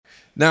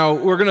Now,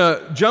 we're going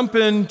to jump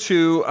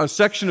into a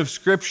section of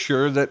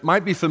Scripture that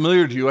might be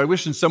familiar to you. I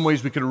wish in some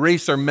ways we could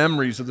erase our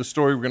memories of the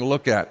story we're going to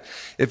look at.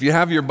 If you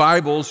have your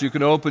Bibles, you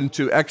can open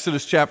to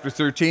Exodus chapter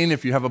 13.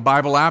 If you have a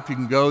Bible app, you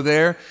can go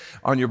there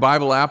on your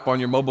Bible app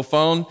on your mobile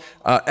phone.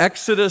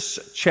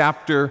 Exodus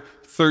chapter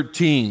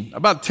 13.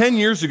 About 10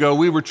 years ago,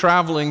 we were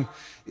traveling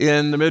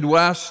in the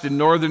Midwest, in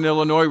northern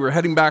Illinois. We were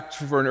heading back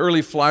for an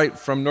early flight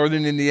from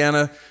northern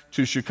Indiana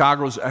to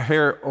Chicago's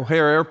O'Hare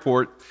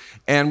Airport.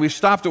 And we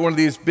stopped at one of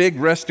these big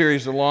rest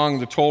areas along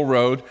the toll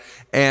road,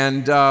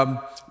 and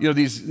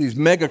these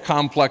mega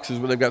complexes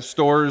where they've got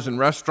stores and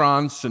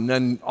restaurants and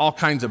then all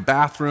kinds of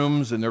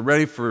bathrooms, and they're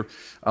ready for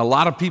a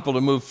lot of people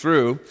to move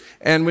through.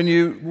 And when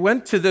you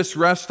went to this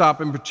rest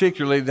stop in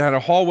particular, they had a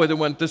hallway that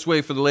went this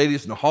way for the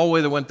ladies and a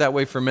hallway that went that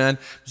way for men.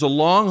 It was a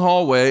long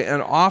hallway,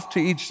 and off to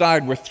each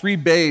side were 3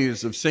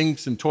 bays of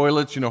sinks and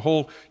toilets,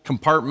 whole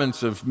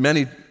compartments of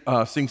many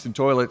sinks and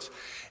toilets.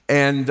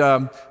 And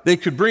they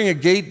could bring a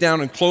gate down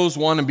and close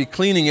one and be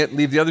cleaning it,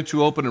 leave the other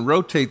 2 open and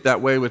rotate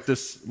that way with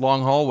this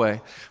long hallway.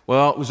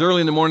 Well, it was early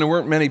in the morning. There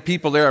weren't many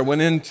people there. I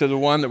went into the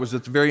one that was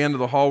at the very end of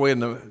the hallway, in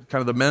the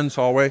kind of the men's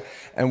hallway,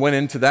 and went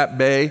into that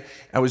bay.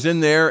 I was in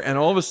there, and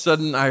all of a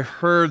sudden I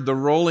heard the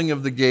rolling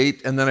of the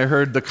gate, and then I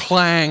heard the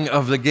clang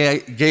of the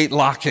gate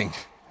locking.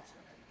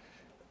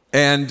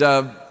 And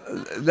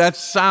that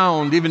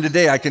sound, even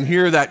today, I can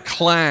hear that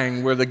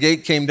clang where the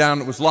gate came down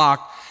and it was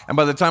locked. And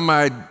by the time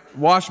I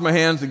washed my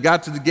hands and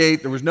got to the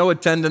gate, there was no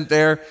attendant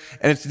there.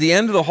 And it's the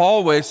end of the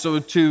hallway, so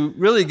to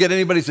really get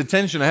anybody's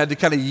attention, I had to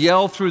kind of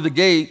yell through the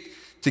gate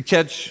to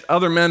catch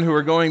other men who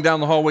were going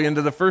down the hallway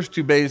into the first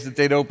 2 bays that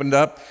they'd opened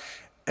up.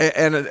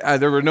 And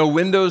there were no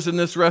windows in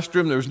this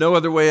restroom. There was no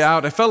other way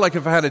out. I felt like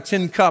if I had a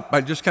tin cup,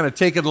 I'd just kind of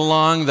take it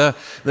along the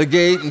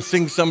gate and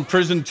sing some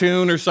prison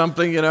tune or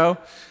something,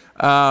 But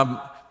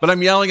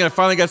I'm yelling, and I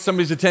finally got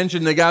somebody's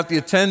attention. They got the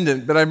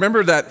attendant. But I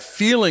remember that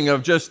feeling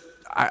of just,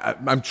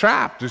 I'm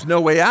trapped. There's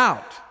no way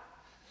out.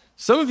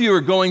 Some of you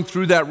are going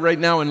through that right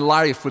now in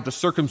life with the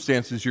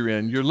circumstances you're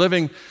in. You're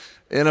living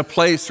in a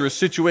place or a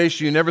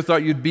situation you never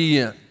thought you'd be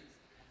in.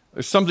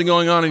 There's something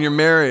going on in your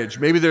marriage.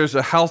 Maybe there's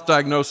a health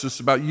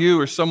diagnosis about you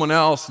or someone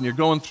else, and you're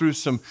going through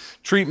some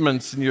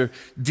treatments, and you're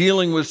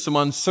dealing with some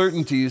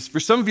uncertainties. For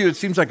some of you, it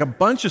seems like a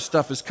bunch of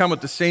stuff has come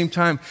at the same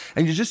time,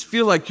 and you just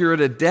feel like you're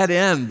at a dead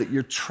end, that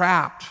you're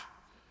trapped.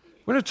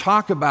 We're going to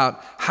talk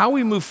about how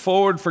we move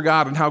forward for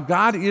God and how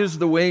God is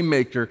the way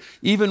maker,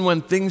 even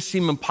when things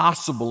seem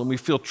impossible and we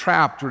feel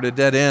trapped or at a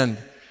dead end.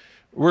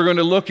 We're going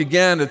to look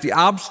again at the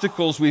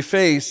obstacles we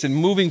face in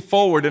moving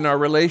forward in our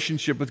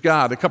relationship with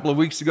God. A couple of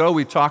weeks ago,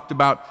 we talked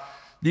about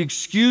the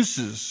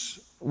excuses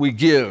we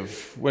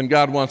give when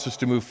God wants us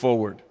to move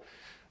forward.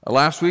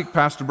 Last week,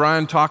 Pastor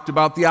Brian talked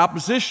about the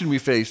opposition we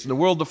face in the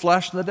world, the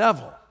flesh, and the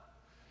devil.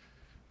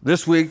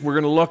 This week, we're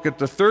going to look at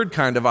the third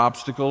kind of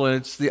obstacle, and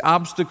it's the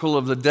obstacle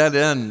of the dead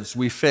ends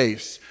we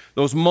face,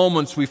 those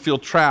moments we feel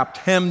trapped,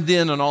 hemmed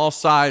in on all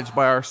sides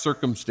by our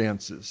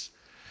circumstances.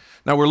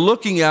 Now, we're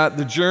looking at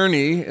the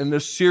journey in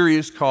this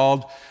series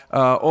called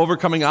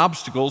Overcoming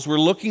Obstacles. We're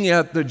looking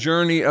at the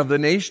journey of the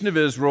nation of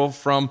Israel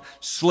from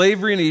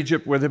slavery in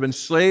Egypt, where they've been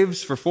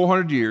slaves for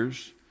 400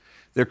 years.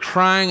 They're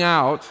crying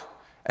out,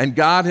 and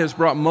God has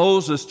brought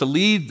Moses to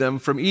lead them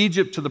from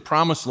Egypt to the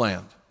Promised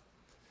Land.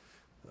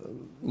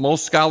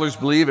 Most scholars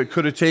believe it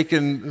could have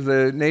taken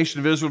the nation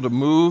of Israel to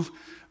move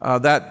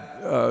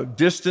that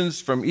distance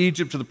from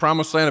Egypt to the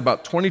Promised Land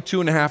about 22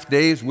 and a half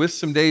days with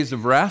some days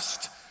of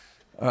rest,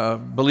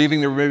 believing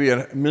there were maybe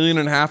 1.5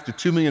 million to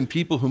 2 million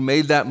people who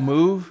made that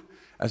move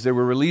as they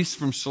were released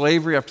from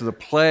slavery after the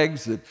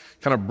plagues that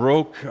kind of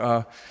broke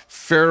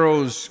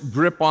Pharaoh's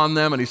grip on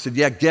them. And he said,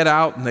 get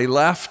out. And they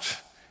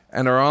left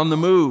and are on the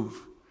move.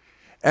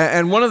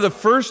 And one of the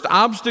first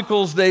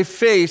obstacles they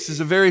face is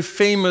a very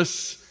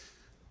famous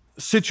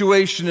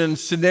situation and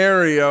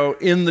scenario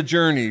in the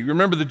journey.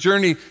 Remember, the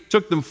journey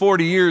took them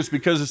 40 years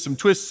because of some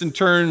twists and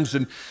turns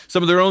and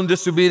some of their own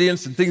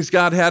disobedience and things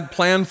God had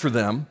planned for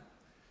them.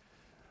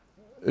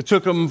 It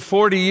took them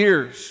 40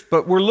 years,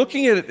 but we're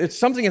looking at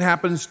something that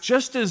happens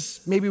just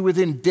as maybe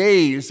within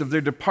days of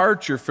their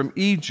departure from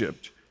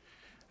Egypt.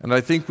 And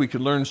I think we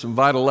can learn some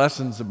vital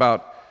lessons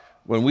about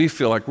when we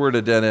feel like we're at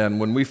a dead end,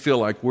 when we feel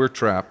like we're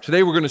trapped.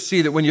 Today we're going to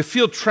see that when you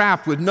feel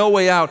trapped with no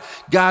way out,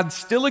 God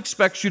still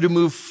expects you to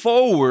move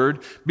forward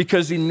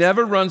because He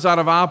never runs out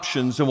of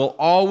options and will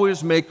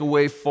always make a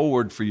way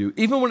forward for you,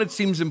 even when it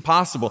seems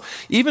impossible.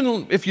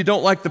 Even if you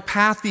don't like the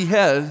path He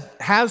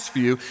has for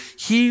you,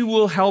 He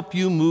will help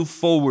you move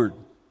forward.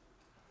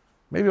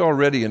 Maybe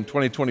already in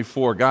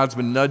 2024, God's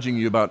been nudging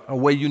you about a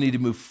way you need to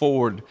move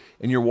forward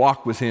in your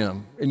walk with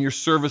Him, in your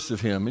service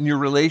of Him, in your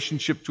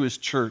relationship to His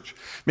church.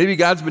 Maybe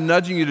God's been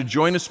nudging you to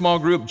join a small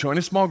group. Join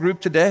a small group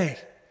today.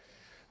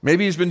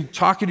 Maybe He's been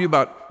talking to you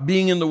about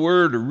being in the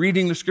Word or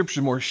reading the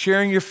Scripture more,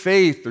 sharing your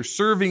faith or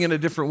serving in a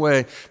different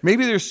way.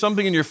 Maybe there's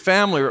something in your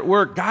family or at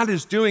work God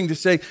is doing to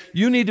say,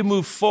 you need to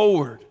move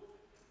forward.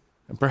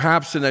 And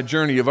perhaps in that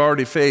journey you've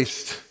already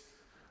faced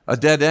a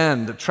dead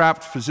end, a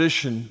trapped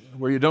position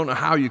where you don't know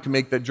how you can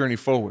make that journey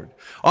forward.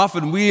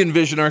 Often we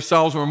envision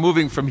ourselves when we're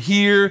moving from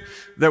here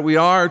that we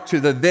are to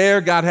the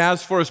there God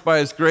has for us by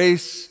His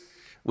grace.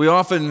 We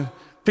often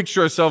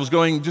picture ourselves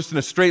going just in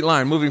a straight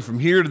line, moving from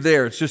here to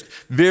there. It's just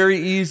very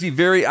easy,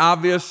 very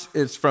obvious.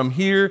 It's from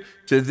here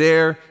to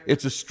there.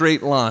 It's a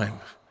straight line.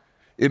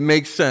 It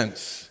makes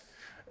sense.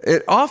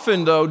 It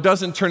often, though,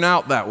 doesn't turn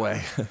out that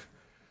way.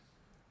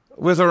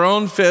 With our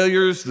own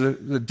failures,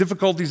 the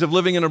difficulties of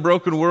living in a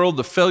broken world,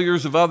 the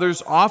failures of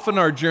others, often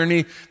our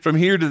journey from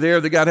here to there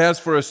that God has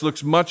for us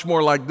looks much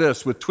more like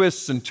this, with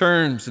twists and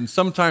turns, and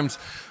sometimes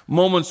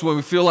moments when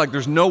we feel like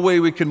there's no way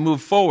we can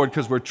move forward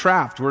because we're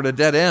trapped, we're at a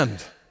dead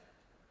end.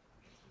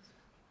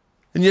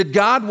 And yet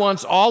God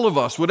wants all of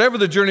us, whatever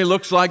the journey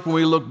looks like when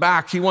we look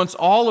back, He wants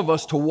all of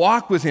us to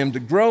walk with Him, to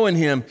grow in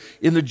Him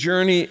in the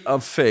journey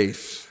of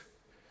faith.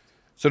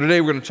 So today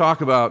we're going to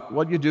talk about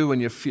what you do when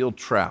you feel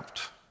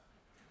trapped.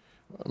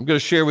 I'm going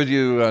to share with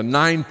you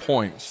 9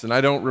 points, and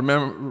I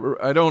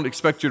don't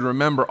expect you to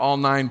remember all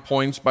 9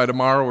 points by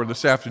tomorrow or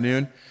this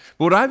afternoon.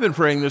 But what I've been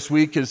praying this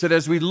week is that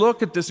as we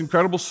look at this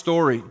incredible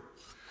story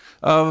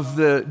of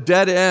the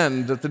dead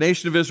end that the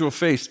nation of Israel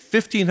faced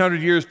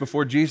 1,500 years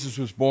before Jesus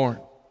was born,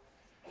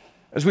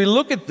 as we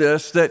look at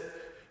this,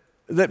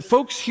 that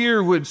folks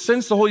here would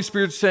sense the Holy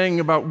Spirit saying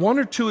about 1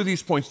 or 2 of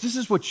these points, this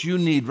is what you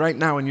need right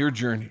now in your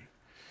journey.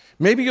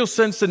 Maybe you'll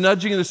sense the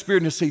nudging of the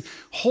Spirit and say,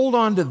 hold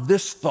on to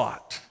this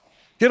thought.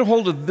 Get a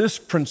hold of this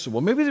principle.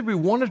 Maybe there'll be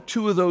 1 or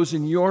 2 of those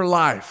in your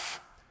life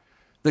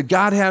that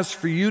God has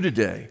for you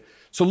today.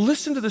 So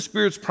listen to the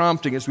Spirit's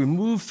prompting as we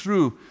move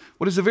through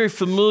what is a very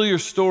familiar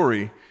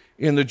story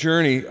in the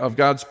journey of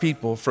God's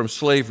people from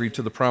slavery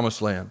to the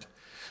Promised Land.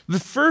 The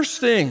first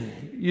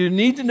thing you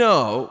need to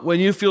know when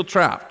you feel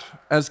trapped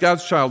as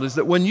God's child is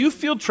that when you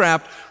feel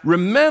trapped,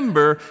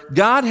 remember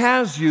God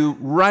has you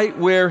right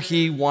where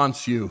He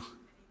wants you.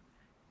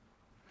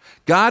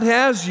 God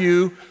has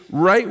you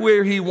right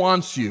where He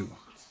wants you.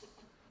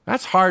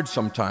 That's hard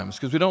sometimes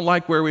because we don't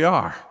like where we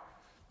are.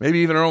 Maybe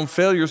even our own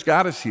failures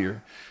got us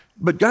here.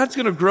 But God's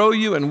going to grow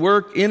you and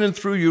work in and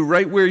through you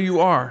right where you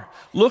are.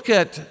 Look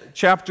at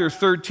chapter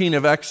 13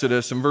 of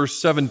Exodus and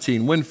verse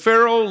 17. When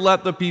Pharaoh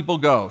let the people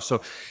go.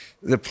 So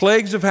the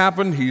plagues have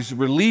happened. He's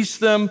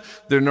released them.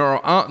 They're now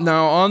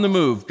on the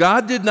move.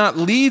 God did not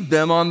lead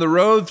them on the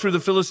road through the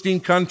Philistine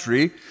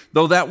country,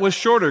 though that was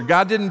shorter.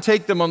 God didn't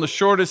take them on the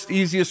shortest,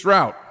 easiest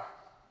route.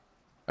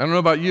 I don't know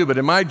about you, but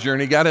in my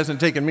journey, God hasn't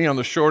taken me on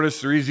the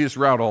shortest or easiest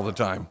route all the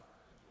time.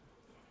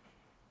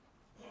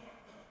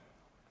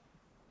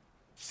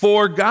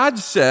 For God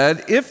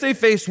said, if they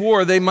face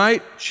war, they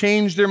might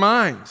change their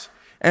minds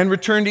and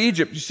return to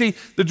Egypt. You see,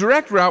 the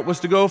direct route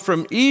was to go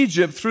from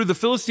Egypt through the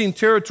Philistine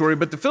territory,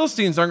 but the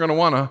Philistines aren't going to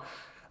want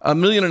 1.5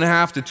 million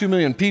to 2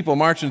 million people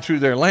marching through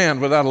their land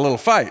without a little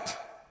fight.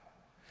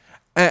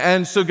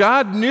 And so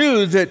God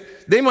knew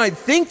that they might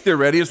think they're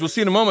ready, as we'll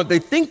see in a moment. They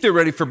think they're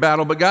ready for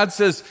battle, but God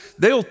says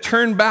they'll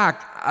turn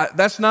back.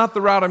 That's not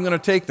the route I'm going to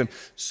take them.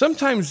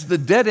 Sometimes the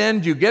dead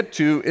end you get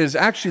to is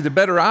actually the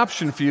better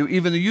option for you,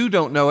 even though you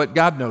don't know it,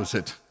 God knows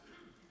it.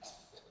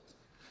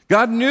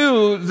 God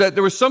knew that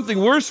there was something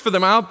worse for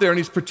them out there, and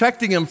He's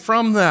protecting them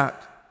from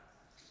that.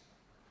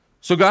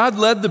 So God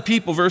led the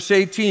people, verse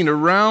 18,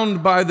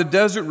 around by the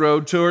desert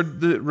road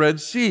toward the Red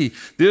Sea.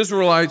 The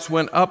Israelites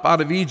went up out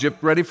of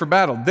Egypt ready for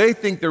battle. They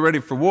think they're ready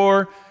for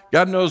war.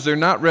 God knows they're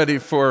not ready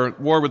for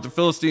war with the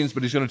Philistines,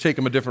 but He's going to take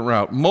them a different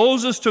route.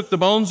 Moses took the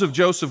bones of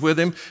Joseph with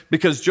him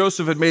because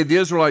Joseph had made the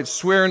Israelites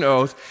swear an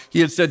oath. He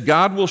had said,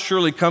 God will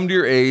surely come to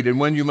your aid,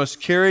 and then you must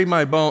carry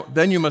my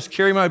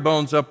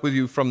bones up with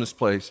you from this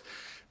place.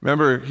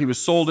 Remember, he was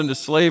sold into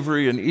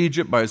slavery in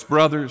Egypt by his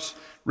brothers,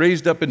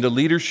 raised up into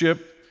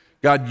leadership.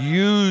 God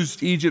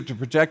used Egypt to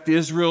protect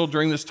Israel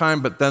during this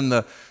time, but then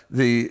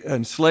the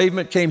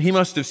enslavement came. He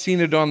must have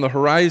seen it on the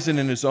horizon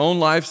in his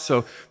own life.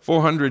 So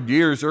 400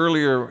 years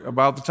earlier,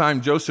 about the time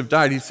Joseph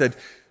died, he said,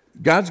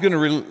 God's going to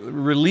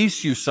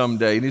release you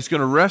someday, and He's going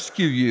to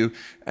rescue you,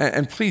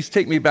 and please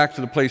take me back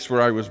to the place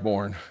where I was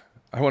born.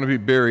 I want to be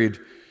buried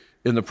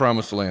in the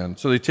Promised Land.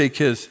 So they take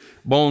his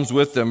bones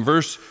with them.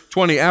 Verse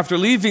 20, after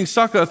leaving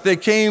Succoth, they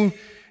came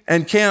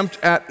and camped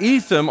at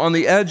Etham on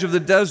the edge of the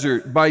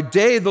desert. By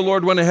day, the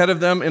Lord went ahead of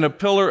them in a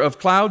pillar of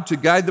cloud to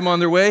guide them on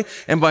their way,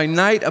 and by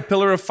night, a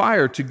pillar of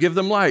fire to give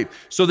them light,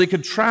 so they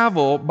could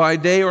travel by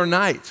day or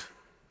night.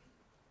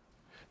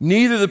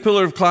 Neither the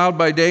pillar of cloud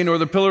by day nor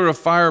the pillar of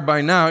fire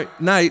by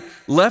night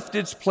left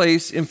its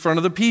place in front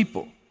of the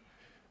people.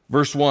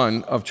 Verse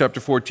 1 of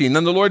chapter 14,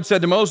 then the Lord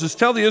said to Moses,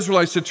 tell the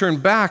Israelites to turn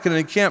back and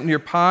encamp near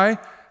Pi-hahiroth,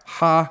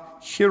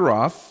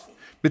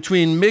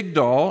 between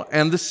Migdol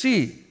and the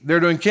sea.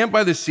 They're to encamp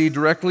by the sea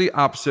directly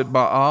opposite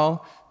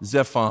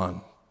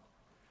Baal-Zephon.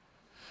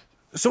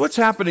 So what's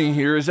happening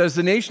here is as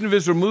the nation of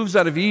Israel moves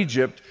out of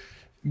Egypt,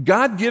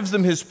 God gives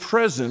them His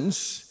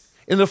presence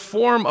in the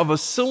form of a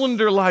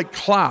cylinder-like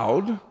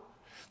cloud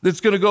that's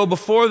going to go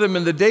before them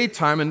in the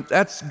daytime, and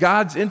that's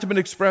God's intimate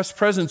express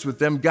presence with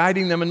them,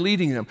 guiding them and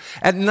leading them.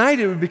 At night,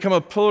 it would become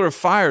a pillar of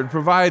fire to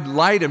provide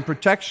light and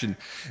protection.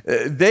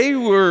 They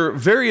were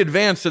very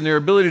advanced in their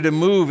ability to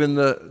move in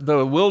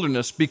the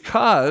wilderness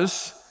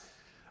because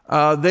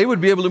they would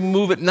be able to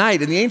move at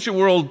night. In the ancient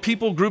world,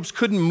 people groups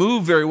couldn't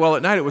move very well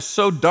at night. It was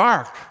so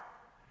dark.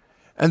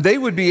 And they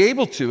would be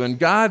able to, and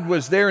God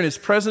was there in his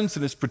presence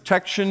and his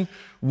protection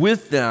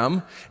with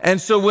them. And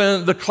so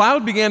when the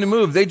cloud began to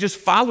move, they just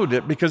followed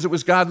it because it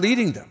was God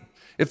leading them.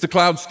 If the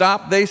cloud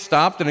stopped, they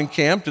stopped and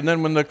encamped. And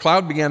then when the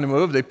cloud began to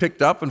move, they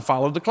picked up and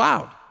followed the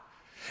cloud.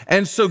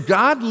 And so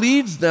God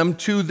leads them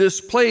to this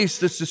place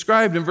that's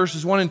described in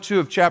verses 1 and 2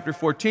 of chapter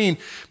 14.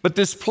 But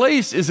this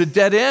place is a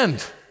dead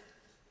end.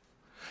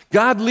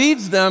 God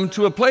leads them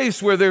to a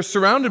place where they're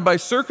surrounded by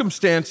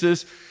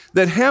circumstances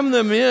that hem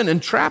them in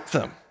and trap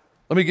them.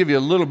 Let me give you a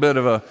little bit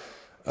of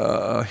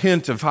a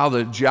hint of how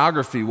the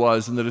geography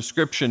was in the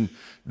description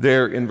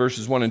there in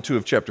verses 1 and 2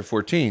 of chapter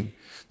 14.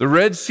 The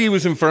Red Sea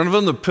was in front of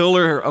them. The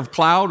pillar of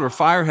cloud or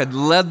fire had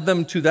led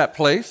them to that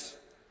place.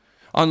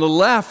 On the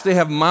left, they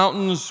have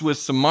mountains with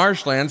some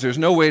marshlands. There's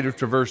no way to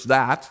traverse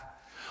that.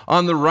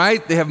 On the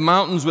right, they have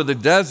mountains with a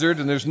desert,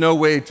 and there's no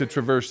way to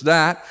traverse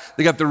that.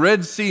 They got the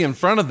Red Sea in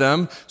front of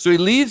them. So he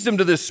leads them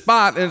to this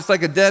spot, and it's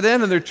like a dead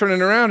end, and they're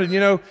turning around. And you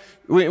know,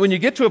 when you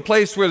get to a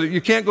place where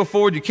you can't go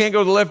forward, you can't go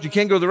to the left, you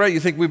can't go to the right, you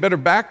think we better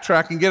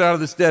backtrack and get out of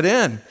this dead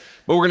end.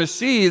 But we're going to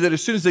see that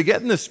as soon as they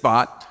get in this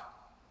spot,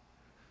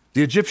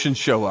 the Egyptians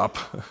show up.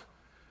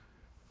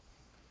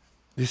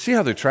 Do you see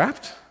how they're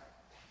trapped?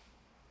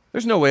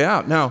 There's no way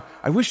out. Now,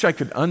 I wish I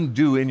could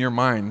undo in your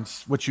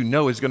minds what you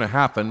know is going to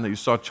happen that you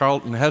saw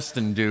Charlton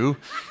Heston do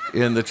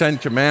in the Ten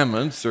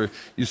Commandments, or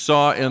you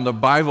saw in the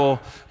Bible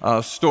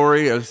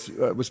story as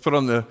it was put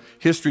on the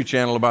History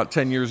Channel about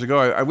 10 years ago.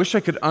 I wish I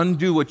could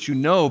undo what you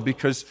know,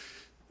 because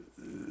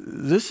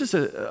this is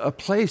a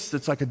place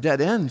that's like a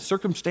dead end.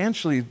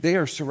 Circumstantially, they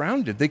are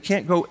surrounded. They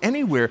can't go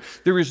anywhere.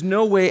 There is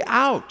no way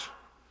out.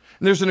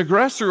 And there's an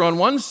aggressor on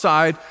one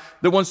side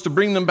that wants to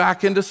bring them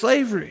back into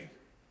slavery.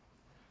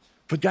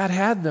 But God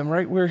had them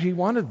right where he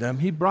wanted them.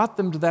 He brought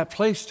them to that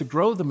place to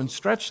grow them and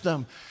stretch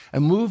them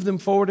and move them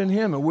forward in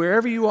him. And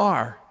wherever you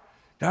are,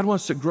 God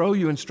wants to grow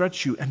you and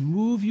stretch you and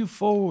move you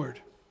forward.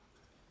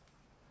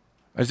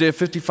 Isaiah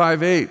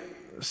 55:8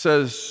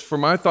 says, "For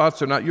my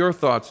thoughts are not your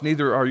thoughts,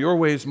 neither are your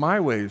ways my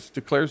ways,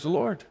 declares the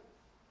Lord."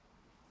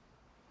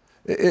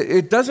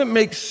 It doesn't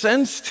make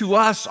sense to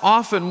us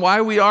often why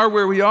we are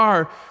where we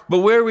are, but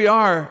where we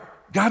are,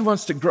 God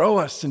wants to grow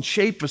us and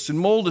shape us and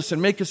mold us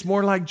and make us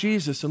more like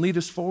Jesus and lead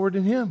us forward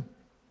in him.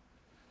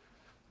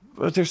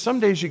 But there's some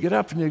days you get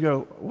up and you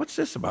go, what's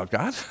this about,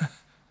 God?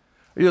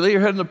 You lay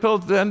your head on the pillow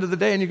at the end of the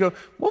day and you go,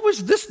 what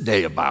was this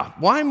day about?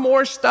 Why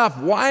more stuff?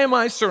 Why am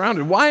I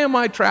surrounded? Why am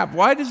I trapped?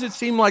 Why does it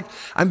seem like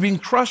I'm being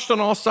crushed on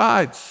all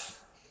sides?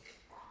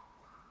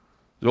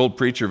 The old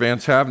preacher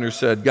Vance Havner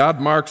said, God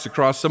marks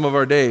across some of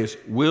our days.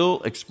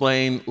 We'll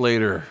explain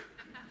later.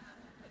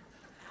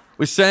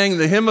 We sang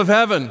the hymn of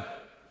heaven,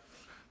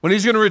 when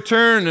he's going to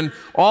return and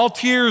all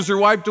tears are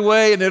wiped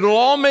away, and it'll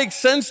all make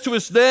sense to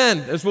us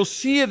then as we'll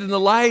see it in the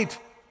light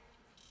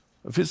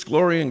of his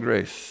glory and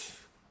grace,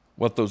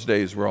 what those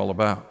days were all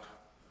about.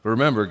 But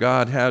remember,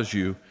 God has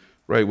you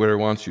right where he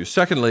wants you.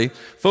 Secondly,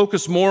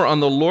 focus more on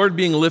the Lord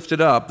being lifted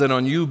up than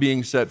on you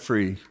being set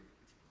free.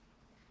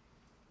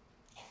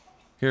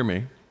 Hear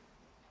me.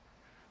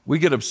 We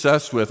get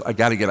obsessed with, I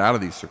got to get out of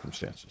these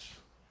circumstances.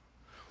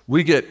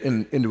 We get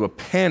into a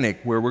panic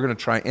where we're going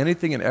to try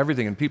anything and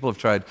everything, and people have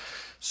tried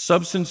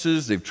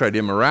substances, they've tried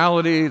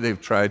immorality,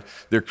 they've tried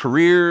their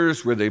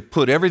careers where they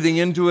put everything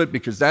into it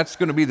because that's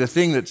going to be the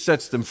thing that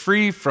sets them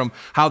free from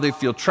how they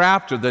feel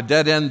trapped or the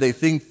dead end they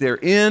think they're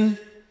in.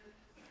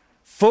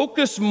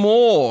 Focus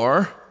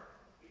more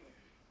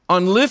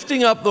on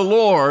lifting up the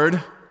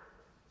Lord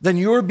than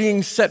you're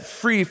being set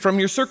free from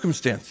your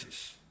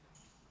circumstances.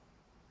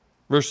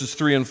 Verses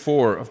 3 and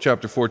 4 of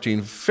chapter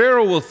 14.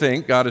 Pharaoh will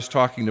think, God is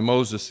talking to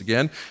Moses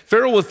again,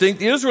 Pharaoh will think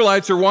the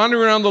Israelites are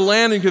wandering around the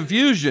land in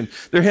confusion.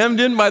 They're hemmed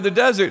in by the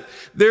desert.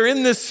 They're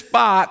in this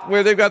spot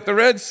where they've got the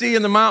Red Sea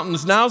and the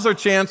mountains. Now's our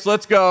chance.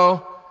 Let's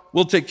go.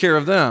 We'll take care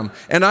of them.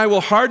 And I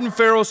will harden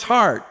Pharaoh's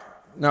heart.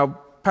 Now,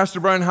 Pastor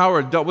Brian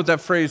Howard dealt with that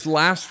phrase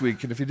last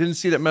week. And if you didn't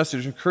see that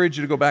message, I encourage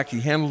you to go back. He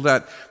handled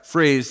that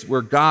phrase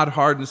where God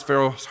hardens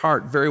Pharaoh's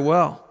heart very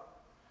well.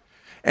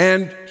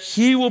 And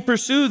he will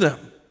pursue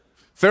them.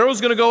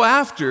 Pharaoh's going to go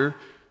after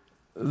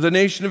the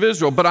nation of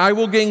Israel, but I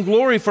will gain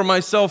glory for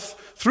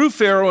myself through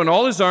Pharaoh and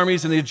all his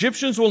armies, and the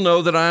Egyptians will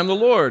know that I am the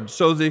Lord.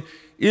 So the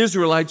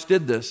Israelites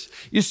did this.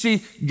 You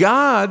see,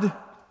 God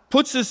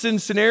puts us in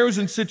scenarios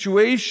and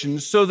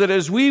situations so that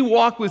as we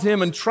walk with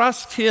him and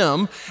trust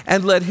him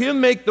and let him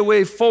make the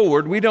way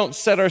forward, we don't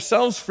set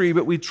ourselves free,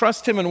 but we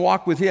trust him and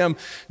walk with him,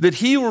 that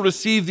he will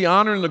receive the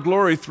honor and the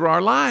glory through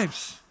our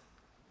lives.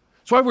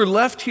 That's why we're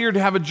left here to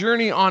have a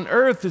journey on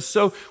earth, is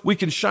so we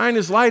can shine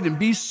his light and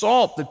be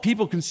salt, that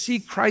people can see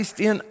Christ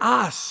in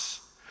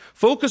us.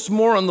 Focus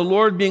more on the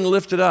Lord being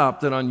lifted up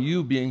than on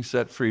you being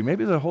set free.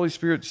 Maybe the Holy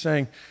Spirit's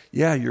saying,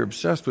 yeah, you're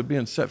obsessed with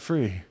being set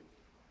free.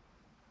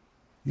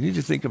 You need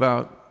to think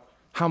about,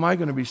 how am I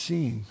going to be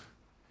seen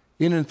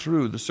in and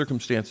through the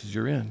circumstances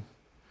you're in?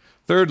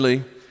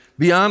 Thirdly,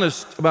 be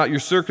honest about your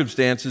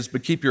circumstances,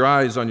 but keep your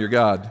eyes on your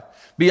God.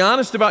 Be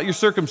honest about your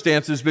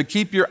circumstances, but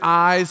keep your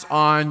eyes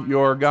on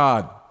your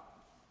God.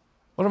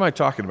 What am I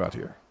talking about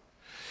here?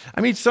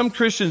 I mean, some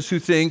Christians who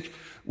think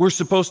we're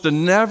supposed to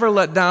never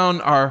let down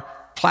our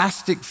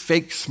plastic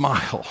fake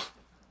smile.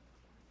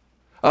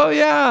 Oh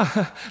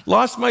yeah,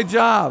 lost my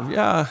job.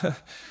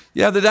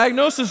 Yeah, the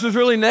diagnosis was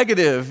really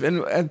negative.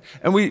 And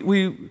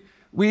we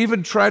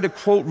even try to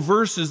quote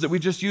verses that we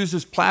just use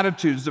as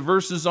platitudes, the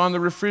verses on the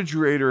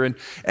refrigerator.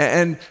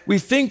 And we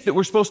think that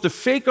we're supposed to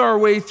fake our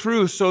way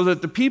through so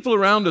that the people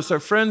around us, our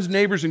friends,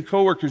 neighbors, and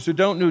coworkers who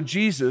don't know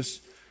Jesus,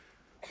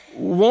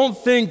 won't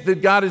think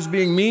that God is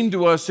being mean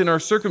to us in our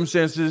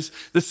circumstances,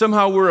 that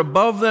somehow we're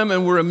above them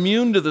and we're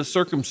immune to the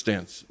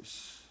circumstances.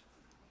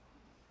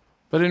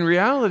 But in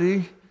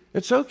reality,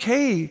 it's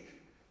okay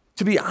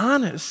to be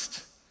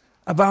honest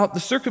about the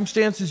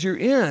circumstances you're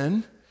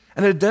in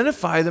and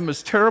identify them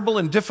as terrible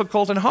and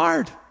difficult and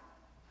hard.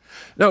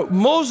 Now,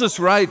 Moses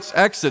writes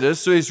Exodus,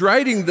 so he's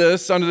writing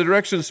this under the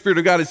direction of the Spirit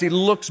of God as he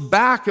looks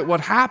back at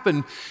what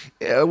happened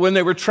when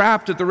they were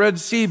trapped at the Red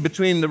Sea,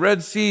 between the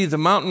Red Sea, the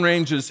mountain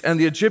ranges, and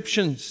the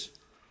Egyptians.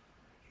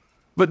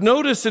 But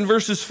notice in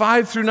verses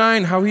 5 through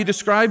 9 how he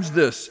describes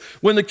this.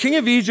 When the king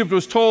of Egypt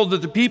was told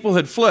that the people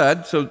had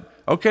fled, so,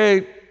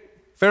 okay,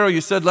 Pharaoh,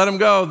 you said let them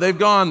go. They've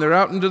gone. They're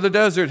out into the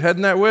desert,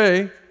 heading that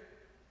way.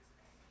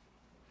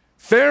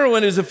 Pharaoh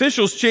and his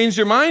officials changed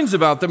their minds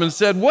about them and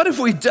said, what have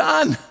we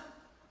done?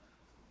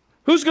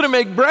 Who's going to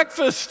make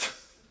breakfast?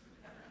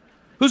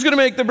 Who's going to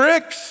make the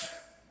bricks?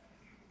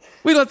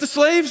 We let the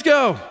slaves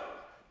go.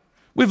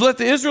 We've let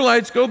the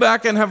Israelites go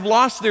back and have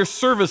lost their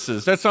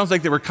services. That sounds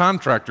like they were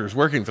contractors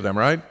working for them,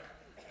 right?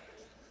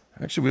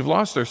 Actually, we've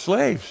lost our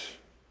slaves.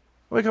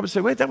 I wake up and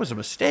say, wait, that was a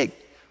mistake.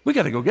 We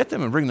got to go get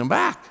them and bring them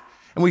back.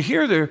 And we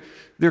hear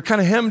they're kind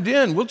of hemmed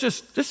in.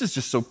 This is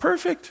just so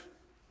perfect.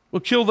 We'll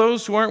kill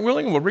those who aren't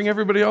willing, and we'll bring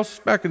everybody else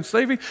back in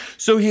slavery.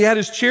 So he had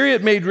his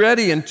chariot made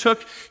ready and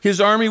took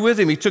his army with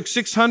him. He took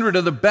 600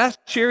 of the best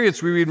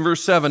chariots, we read in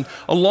verse 7,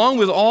 along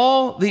with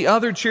all the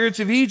other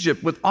chariots of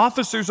Egypt, with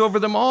officers over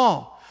them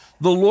all.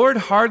 The Lord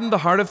hardened the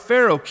heart of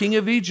Pharaoh, king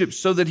of Egypt,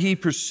 so that he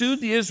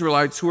pursued the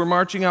Israelites who were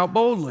marching out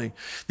boldly.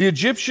 The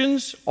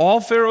Egyptians,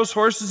 all Pharaoh's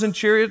horses and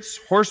chariots,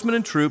 horsemen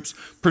and troops,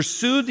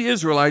 pursued the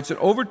Israelites and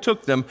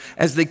overtook them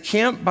as they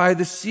camped by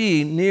the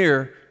sea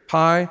near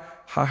Pi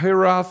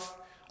Hahiroth,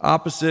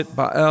 opposite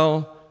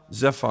Baal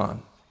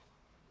Zephon.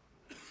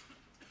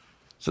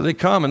 So they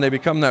come and they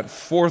become that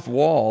fourth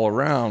wall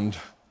around,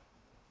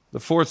 the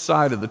fourth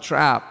side of the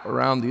trap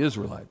around the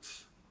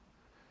Israelites.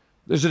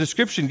 There's a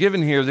description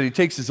given here that he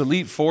takes his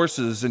elite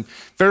forces and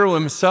Pharaoh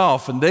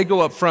himself, and they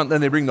go up front,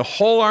 then they bring the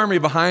whole army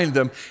behind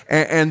them,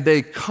 and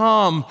they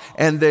come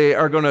and they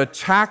are going to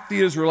attack the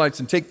Israelites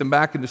and take them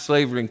back into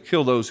slavery and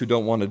kill those who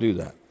don't want to do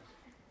that.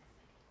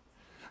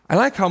 I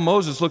like how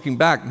Moses, looking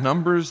back,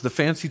 numbers the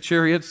fancy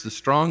chariots, the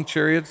strong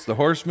chariots, the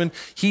horsemen.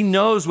 He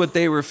knows what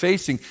they were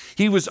facing.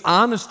 He was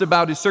honest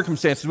about his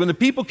circumstances. When the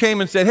people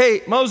came and said,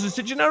 hey, Moses,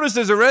 did you notice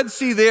there's a Red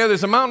Sea there,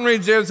 there's a mountain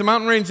range there, there's a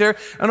mountain range there,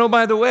 and oh,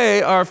 by the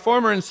way, our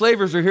former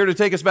enslavers are here to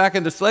take us back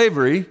into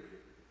slavery.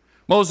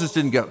 Moses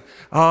didn't go,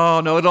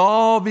 oh, no, it'll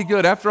all be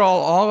good. After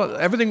all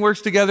everything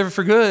works together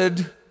for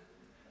good.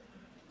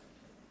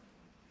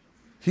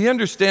 He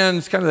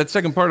understands kind of that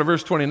second part of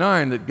verse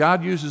 29, that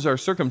God uses our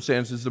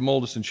circumstances to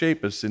mold us and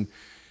shape us, and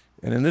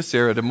in this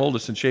era, to mold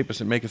us and shape us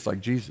and make us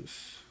like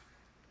Jesus.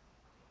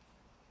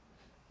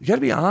 You got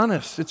to be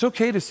honest. It's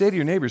okay to say to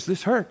your neighbors,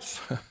 this hurts.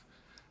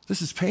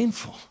 This is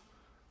painful.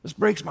 This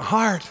breaks my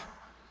heart.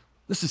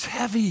 This is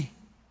heavy.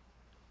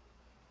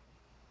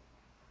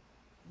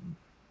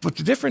 But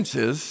the difference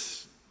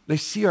is, they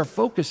see our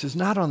focus is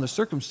not on the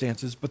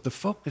circumstances, but the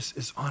focus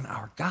is on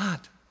our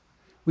God.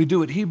 We do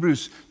what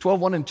Hebrews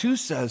 12:1 and 2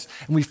 says,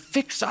 and we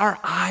fix our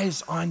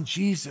eyes on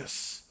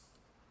Jesus,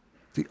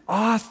 the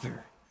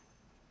author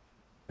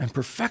and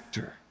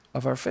perfecter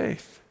of our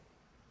faith.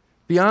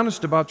 Be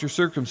honest about your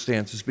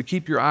circumstances, but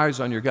keep your eyes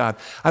on your God.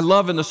 I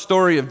love in the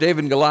story of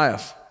David and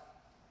Goliath.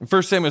 In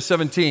 1 Samuel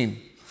 17,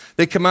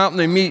 they come out and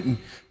they meet, and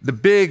the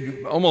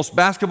big, almost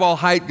basketball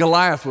height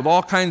Goliath with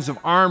all kinds of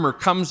armor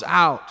comes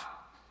out.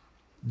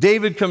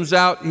 David comes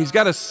out, he's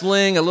got a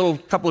sling, a little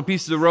couple of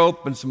pieces of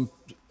rope, and some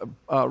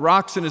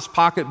rocks in his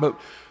pocket, but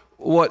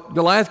what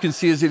Goliath can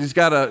see is that he's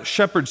got a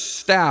shepherd's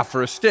staff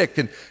or a stick.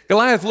 And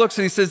Goliath looks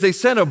and he says, they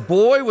sent a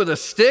boy with a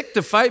stick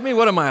to fight me?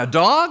 What am I, a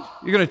dog?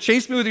 You're going to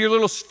chase me with your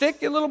little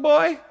stick, you little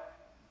boy?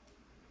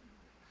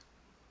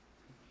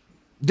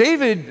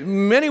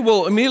 Many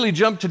will immediately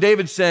jump to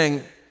David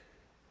saying,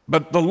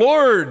 but the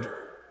Lord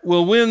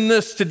will win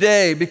this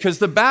today because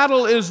the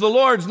battle is the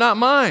Lord's, not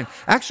mine.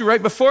 Actually,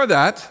 right before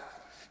that,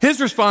 his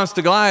response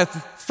to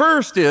Goliath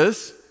first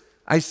is,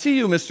 I see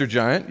you, Mr.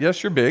 Giant.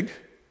 Yes, you're big.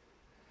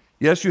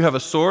 Yes, you have a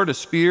sword, a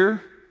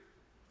spear,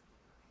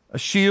 a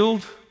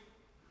shield,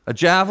 a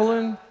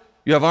javelin,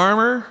 you have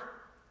armor,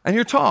 and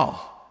you're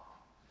tall.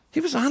 He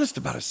was honest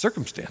about his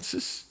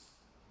circumstances.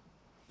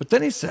 But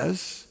then he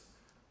says,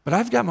 but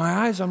I've got my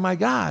eyes on my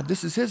God.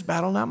 This is his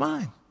battle, not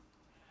mine.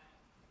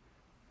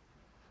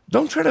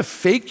 Don't try to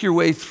fake your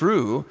way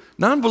through.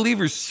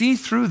 Non-believers see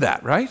through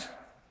that, right?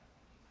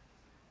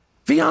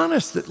 Be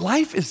honest that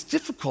life is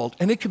difficult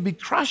and it can be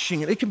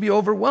crushing and it can be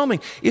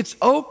overwhelming. It's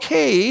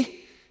okay.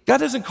 God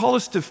doesn't call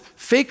us to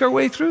fake our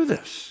way through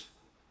this.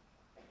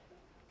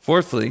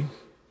 Fourthly,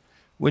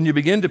 when you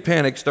begin to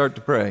panic, start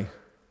to pray.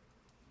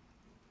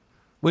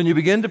 When you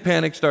begin to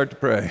panic, start to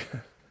pray.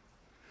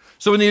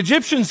 So when the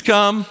Egyptians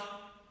come,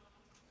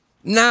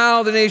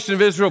 now the nation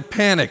of Israel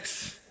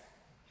panics.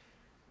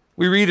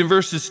 We read in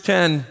verses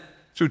 10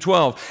 through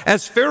 12.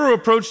 As Pharaoh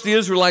approached, the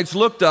Israelites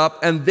looked up,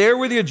 and there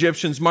were the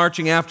Egyptians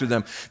marching after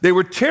them. They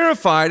were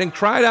terrified and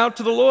cried out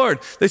to the Lord.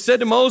 They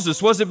said to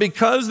Moses, was it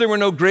because there were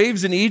no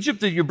graves in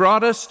Egypt that you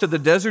brought us to the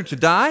desert to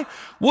die?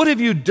 What have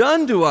you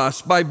done to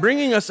us by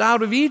bringing us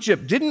out of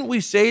Egypt? Didn't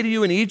we say to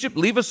you in Egypt,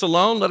 leave us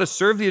alone, let us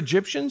serve the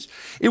Egyptians?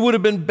 It would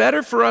have been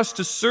better for us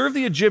to serve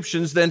the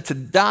Egyptians than to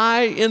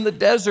die in the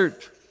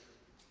desert.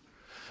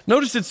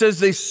 Notice it says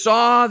they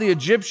saw the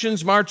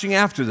Egyptians marching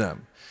after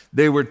them.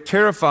 They were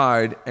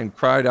terrified and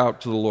cried out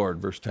to the Lord,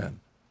 verse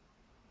 10.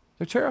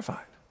 They're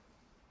terrified.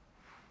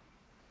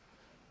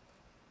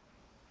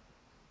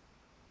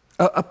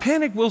 A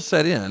panic will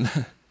set in.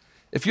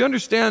 If you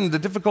understand the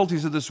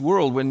difficulties of this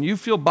world, when you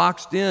feel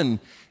boxed in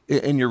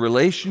your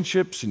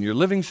relationships, in your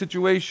living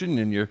situation,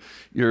 in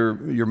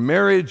your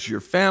marriage,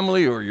 your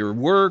family, or your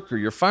work, or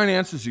your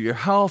finances, or your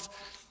health,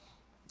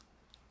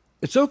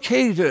 it's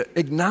okay to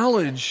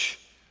acknowledge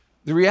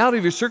the reality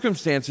of your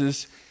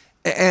circumstances.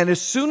 And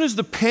as soon as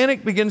the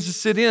panic begins to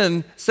set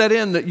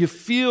in that you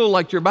feel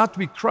like you're about to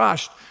be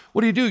crushed,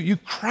 what do? You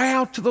cry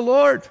out to the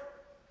Lord.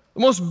 The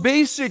most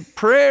basic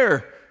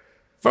prayer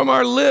from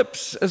our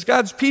lips as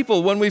God's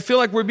people when we feel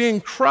like we're being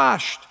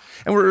crushed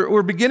and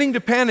we're beginning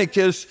to panic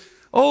is,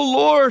 oh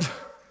Lord,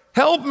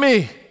 help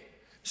me,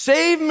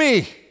 save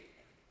me.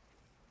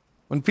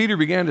 When Peter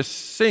began to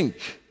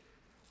sink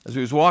as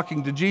he was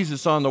walking to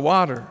Jesus on the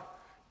water,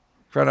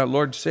 he cried out,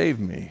 Lord, save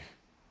me.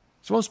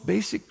 It's the most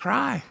basic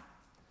cry.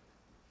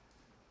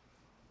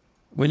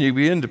 When you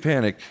begin to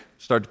panic,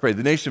 start to pray.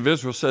 The nation of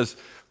Israel says,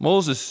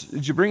 Moses,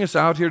 did you bring us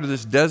out here to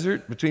this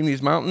desert between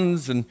these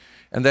mountains and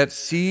that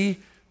sea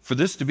for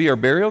this to be our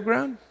burial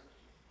ground?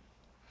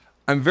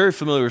 I'm very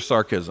familiar with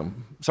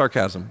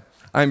sarcasm.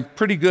 I'm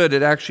pretty good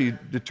at actually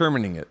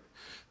determining it.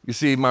 You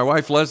see, my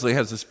wife Leslie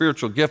has the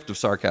spiritual gift of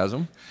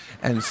sarcasm.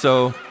 And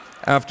so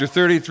after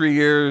 33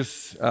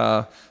 years,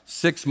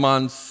 6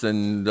 months,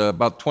 and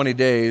about 21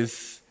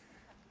 days,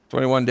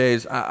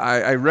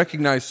 I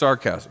recognize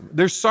sarcasm.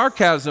 There's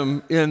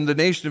sarcasm in the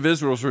nation of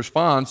Israel's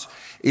response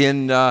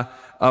in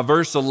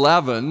verse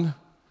 11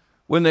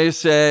 when they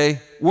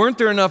say, weren't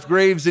there enough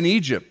graves in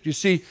Egypt? You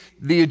see,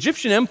 the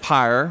Egyptian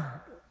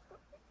empire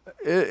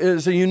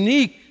is a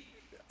unique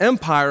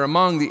empire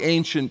among the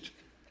ancient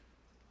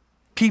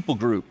people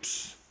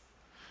groups.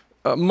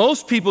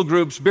 Most people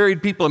groups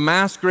buried people in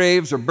mass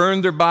graves or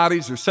burned their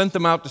bodies or sent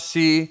them out to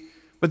sea.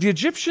 But the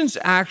Egyptians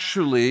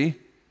actually,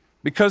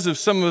 because of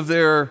some of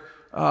their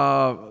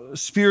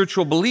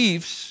spiritual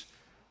beliefs,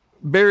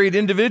 buried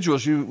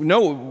individuals.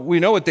 We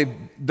know what they've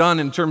done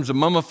in terms of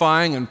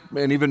mummifying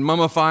and even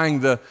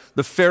mummifying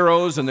the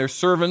pharaohs and their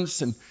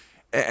servants.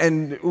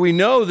 And we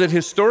know that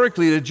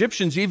historically the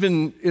Egyptians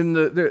even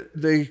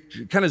they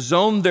kind of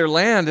zoned their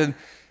land, and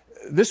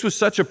this was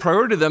such a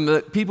priority to them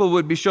that people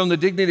would be shown the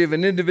dignity of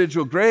an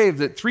individual grave,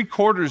 that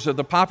 3/4 of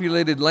the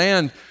populated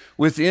land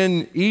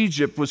within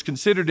Egypt was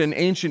considered in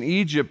ancient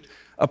Egypt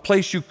a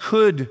place you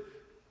could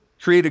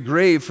create a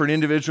grave for an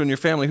individual in your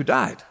family who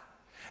died.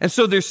 And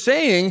so they're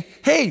saying,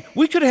 hey,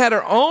 we could have had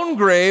our own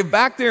grave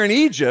back there in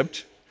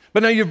Egypt,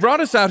 but now you've brought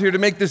us out here to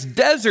make this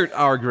desert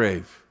our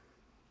grave.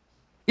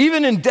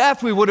 Even in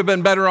death, we would have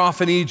been better off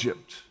in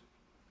Egypt.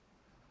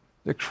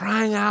 They're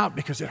crying out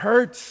because it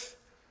hurts.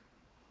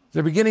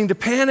 They're beginning to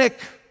panic.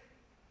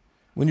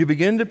 When you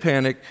begin to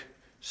panic,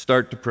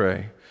 start to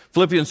pray.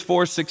 Philippians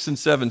 4, 6, and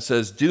 7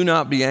 says, do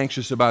not be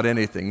anxious about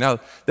anything. Now,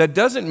 that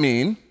doesn't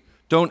mean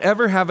don't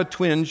ever have a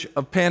twinge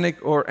of panic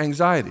or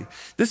anxiety.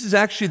 This is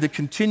actually the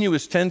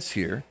continuous tense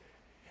here.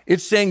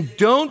 It's saying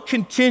don't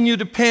continue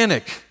to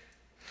panic.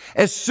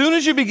 As soon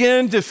as you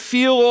begin to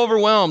feel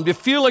overwhelmed, you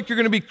feel like you're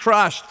going to be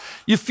crushed,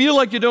 you feel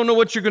like you don't know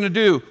what you're going to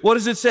do, what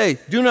does it say?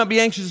 Do not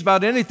be anxious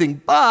about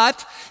anything,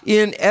 but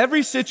in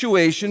every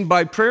situation,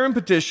 by prayer and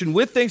petition,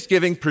 with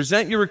thanksgiving,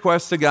 present your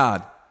requests to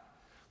God.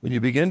 When you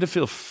begin to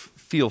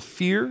feel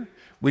fear,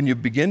 when you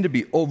begin to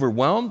be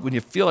overwhelmed, when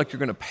you feel like you're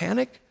going to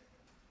panic,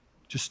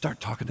 just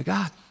start talking to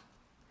God.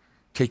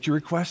 Take your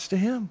requests to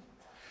Him.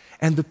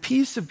 And the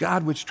peace of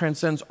God, which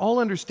transcends all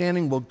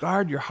understanding, will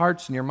guard your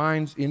hearts and your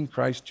minds in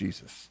Christ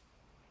Jesus.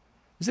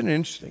 Isn't it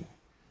interesting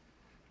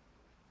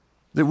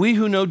that we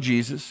who know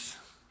Jesus,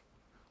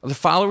 are the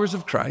followers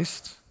of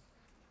Christ,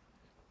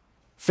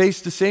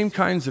 face the same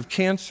kinds of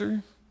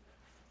cancer,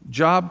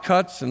 job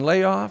cuts and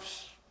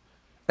layoffs,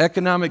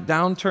 economic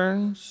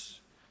downturns,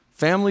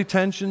 family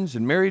tensions,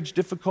 and marriage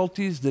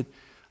difficulties that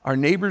our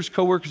neighbors,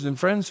 coworkers, and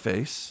friends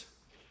face.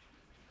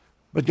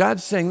 But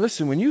God's saying,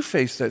 listen, when you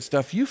face that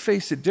stuff, you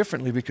face it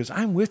differently because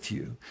I'm with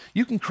you.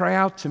 You can cry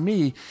out to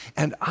me,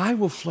 and I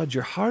will flood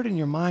your heart and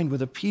your mind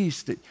with a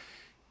peace that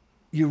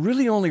you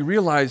really only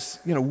realize,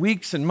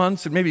 weeks and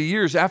months and maybe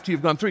years after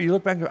you've gone through it. You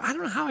look back and go, I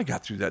don't know how I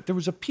got through that. There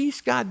was a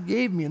peace God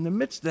gave me in the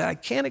midst of that I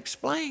can't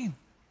explain.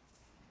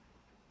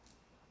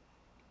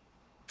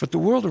 But the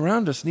world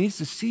around us needs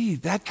to see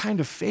that kind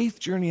of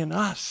faith journey in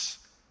us,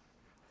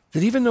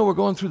 that even though we're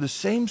going through the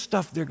same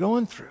stuff they're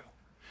going through,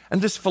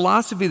 and this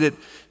philosophy that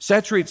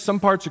saturates some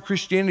parts of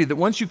Christianity, that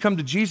once you come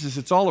to Jesus,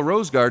 it's all a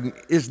rose garden,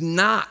 is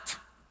not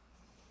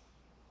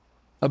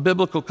a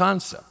biblical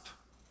concept.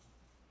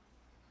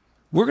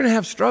 We're going to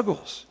have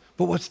struggles,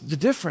 but what the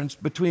difference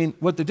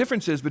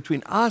is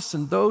between us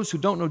and those who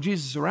don't know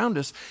Jesus around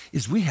us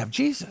is we have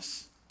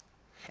Jesus.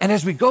 And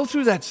as we go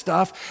through that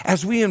stuff,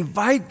 as we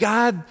invite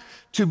God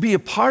to be a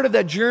part of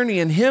that journey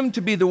and Him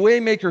to be the way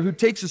maker who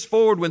takes us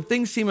forward when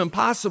things seem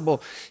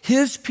impossible,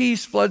 His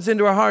peace floods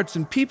into our hearts,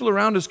 and people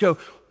around us go,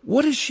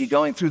 what is she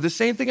going through? The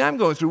same thing I'm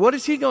going through. What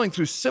is he going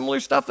through? Similar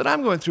stuff that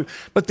I'm going through.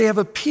 But they have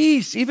a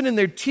peace, even in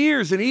their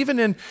tears and even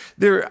in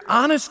their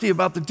honesty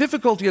about the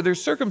difficulty of their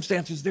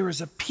circumstances. There is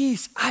a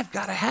peace I've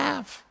got to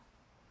have.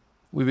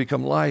 We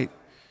become light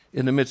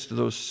in the midst of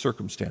those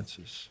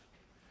circumstances.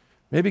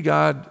 Maybe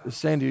God is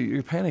saying to you,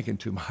 you're panicking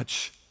too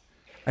much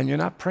and you're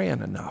not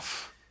praying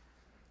enough.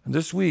 And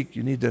this week,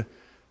 you need to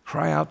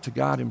cry out to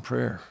God in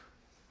prayer.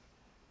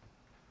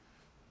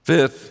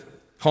 Fifth,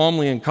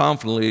 calmly and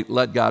confidently,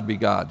 let God be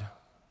God.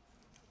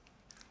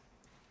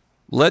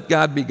 Let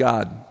God be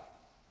God.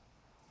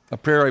 A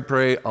prayer I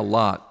pray a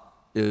lot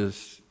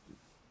is,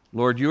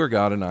 Lord, you are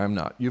God and I am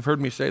not. You've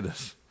heard me say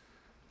this.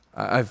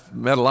 I've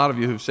met a lot of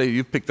you who say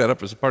you've picked that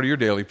up as a part of your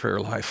daily prayer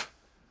life.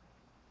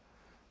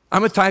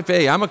 I'm a type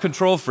A. I'm a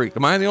control freak.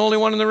 Am I the only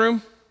one in the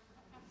room?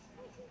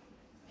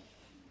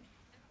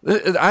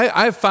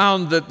 I've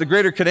found that the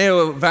greater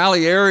Conejo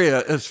Valley area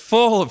is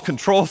full of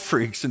control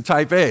freaks and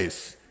type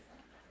A's.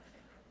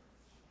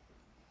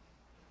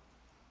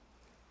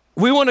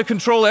 We want to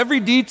control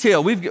every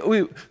detail.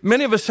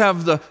 Many of us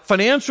have the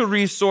financial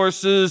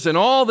resources and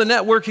all the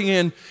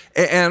networking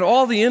and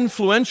all the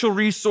influential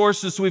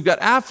resources. So we've got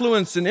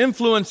affluence and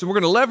influence, and we're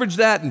going to leverage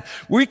that, and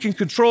we can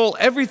control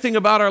everything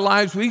about our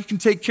lives. We can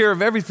take care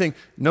of everything.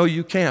 No,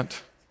 you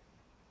can't.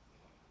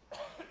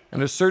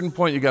 And at a certain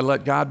point, you got to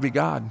let God be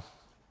God.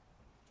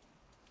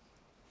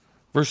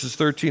 Verses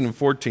 13 and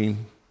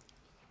 14,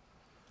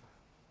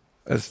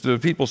 as the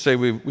people say,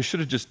 we should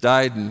have just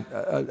died, and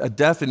a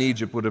death in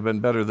Egypt would have been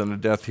better than a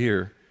death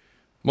here.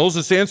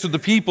 Moses answered the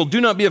people,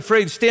 do not be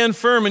afraid, stand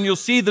firm, and you'll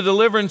see the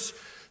deliverance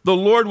the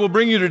Lord will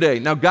bring you today.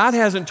 Now, God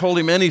hasn't told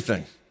him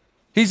anything.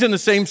 He's in the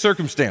same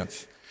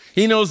circumstance.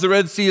 He knows the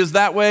Red Sea is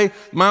that way,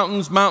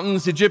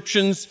 mountains,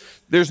 Egyptians.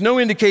 There's no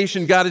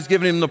indication God has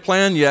given him the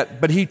plan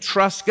yet, but he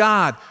trusts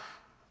God.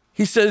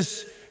 He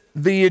says,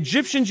 the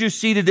Egyptians you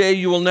see today,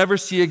 you will never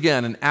see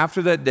again. And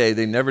after that day,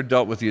 they never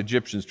dealt with the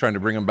Egyptians trying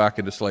to bring them back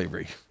into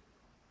slavery.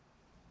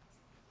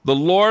 The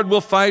Lord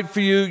will fight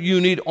for you.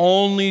 You need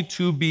only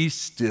to be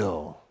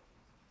still.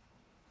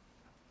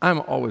 I'm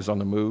always on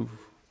the move,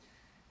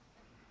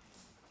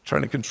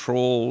 trying to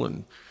control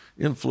and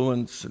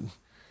influence. And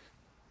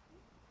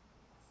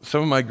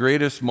some of my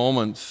greatest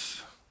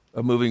moments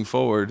of moving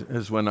forward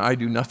is when I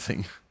do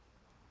nothing.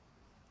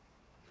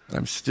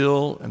 I'm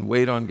still and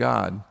wait on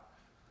God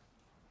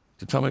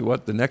to tell me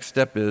what the next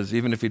step is,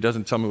 even if he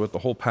doesn't tell me what the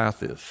whole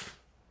path is.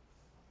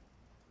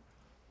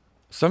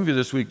 Some of you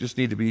this week just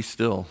need to be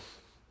still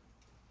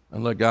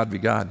and let God be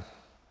God.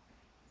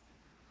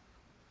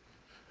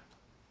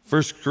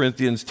 1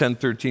 Corinthians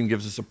 10:13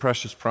 gives us a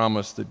precious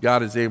promise that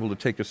God is able to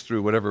take us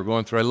through whatever we're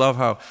going through. I love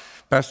how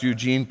Pastor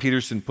Eugene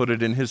Peterson put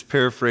it in his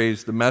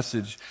paraphrase, the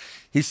Message.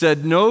 He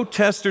said, no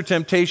test or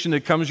temptation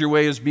that comes your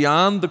way is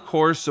beyond the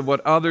course of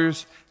what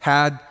others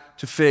had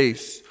to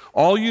face.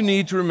 All you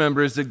need to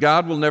remember is that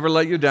God will never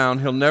let you down.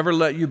 He'll never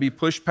let you be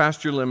pushed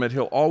past your limit.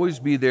 He'll always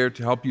be there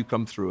to help you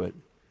come through it.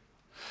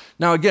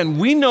 Now, again,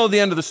 we know the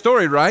end of the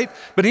story, right?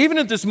 But even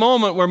at this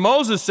moment where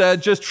Moses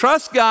said, just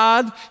trust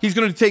God, he's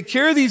going to take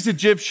care of these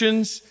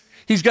Egyptians,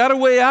 he's got a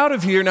way out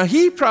of here. Now,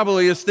 he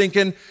probably is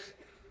thinking,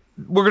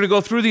 we're going to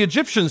go through the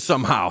Egyptians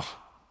somehow.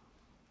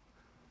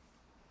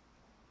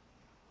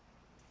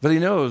 But he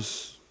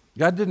knows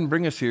God didn't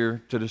bring us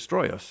here to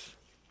destroy us.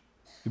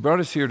 He brought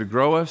us here to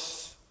grow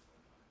us,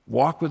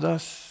 walk with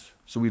us,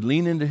 so we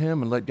lean into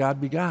him and let God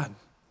be God.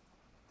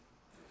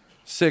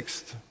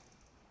 Sixth,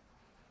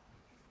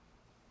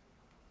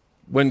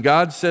 when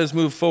God says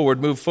move forward,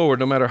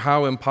 no matter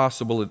how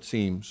impossible it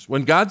seems.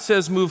 When God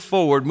says move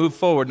forward,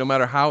 no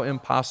matter how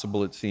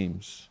impossible it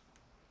seems.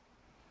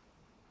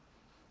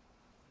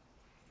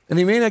 And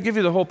he may not give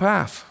you the whole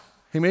path.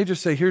 He may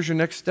just say, here's your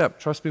next step.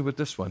 Trust me with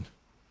this one.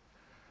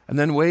 And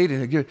then wait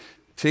and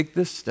take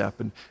this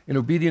step. And in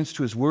obedience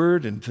to his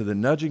word and to the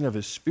nudging of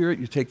his spirit,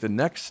 you take the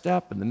next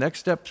step and the next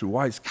step through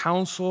wise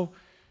counsel.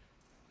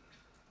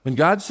 When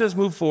God says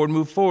move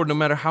forward no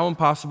matter how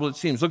impossible it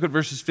seems. Look at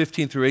verses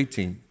 15 through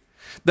 18.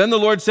 Then the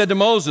Lord said to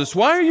Moses,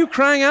 why are you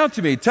crying out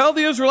to me? Tell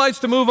the Israelites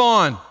to move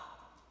on.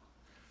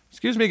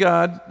 Excuse me,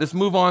 God, this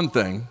move on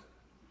thing.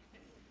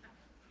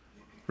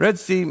 Red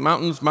Sea,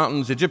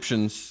 mountains,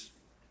 Egyptians.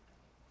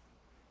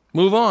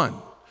 Move on.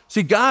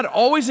 See, God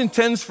always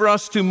intends for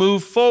us to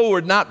move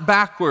forward, not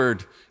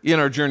backward in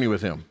our journey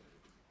with him.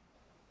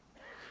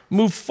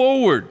 Move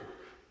forward.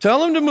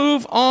 Tell him to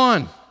move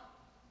on.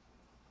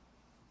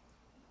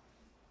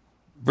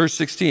 Verse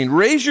 16,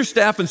 raise your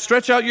staff and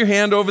stretch out your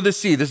hand over the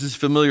sea. This is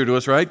familiar to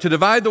us, right? To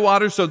divide the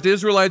waters so that the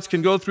Israelites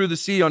can go through the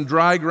sea on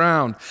dry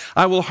ground.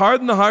 I will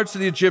harden the hearts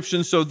of the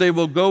Egyptians so they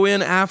will go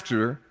in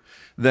after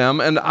them,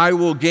 and I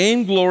will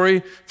gain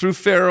glory through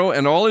Pharaoh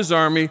and all his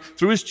army,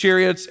 through his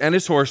chariots and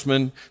his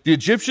horsemen. The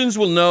Egyptians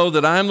will know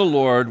that I am the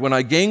Lord when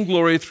I gain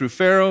glory through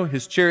Pharaoh,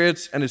 his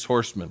chariots, and his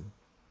horsemen.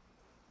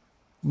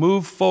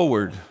 Move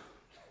forward.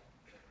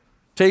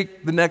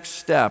 Take the next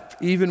step,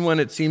 even when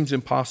it seems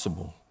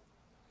impossible.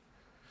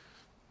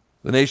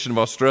 The nation of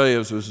Australia,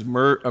 as it was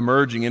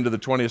emerging into the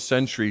 20th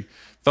century,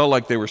 felt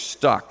like they were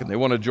stuck, and they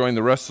want to join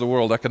the rest of the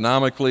world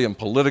economically and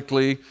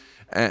politically.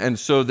 And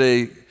so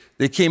they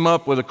came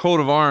up with a coat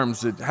of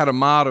arms that had a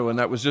motto, and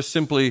that was just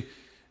simply,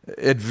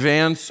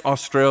 advance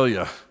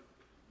Australia.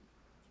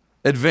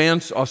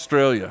 Advance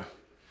Australia.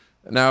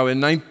 Now,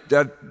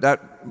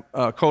 that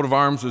coat of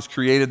arms was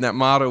created, and that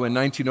motto, in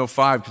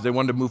 1905, because they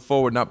wanted to move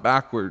forward, not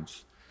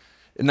backwards.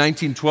 In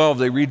 1912,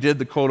 they redid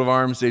the coat of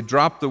arms. They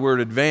dropped the word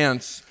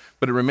advance,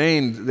 but it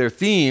remained their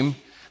theme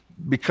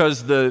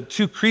because the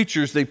two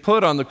creatures they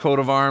put on the coat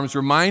of arms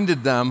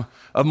reminded them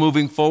of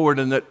moving forward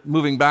and that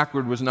moving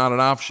backward was not an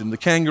option. The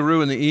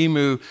kangaroo and the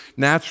emu,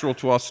 natural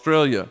to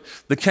Australia.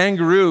 The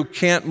kangaroo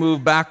can't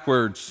move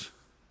backwards,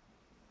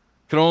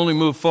 can only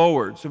move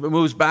forwards. If it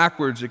moves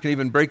backwards, it can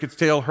even break its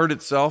tail, hurt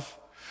itself.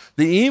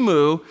 The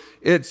emu,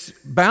 it's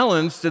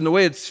balanced, and the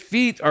way its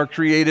feet are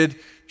created,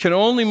 can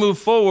only move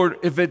forward.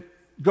 If it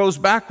goes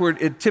backward,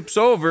 it tips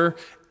over,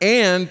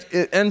 and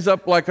it ends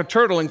up like a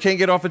turtle and can't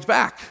get off its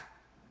back.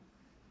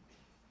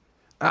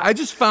 I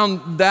just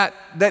found that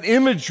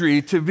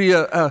imagery to be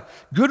a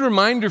good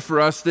reminder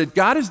for us that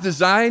God has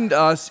designed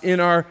us in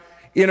our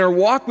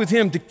walk with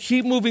him to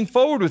keep moving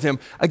forward with him.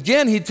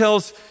 Again, he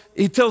tells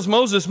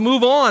Moses,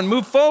 move on,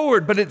 move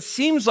forward. But it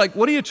seems like,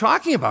 what are you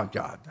talking about,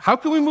 God? How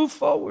can we move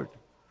forward?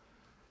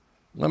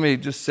 Let me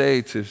just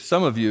say to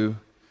some of you,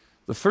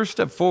 the first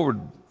step forward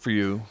for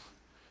you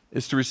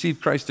is to receive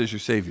Christ as your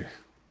Savior.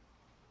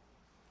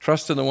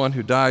 Trust in the one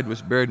who died,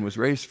 was buried, and was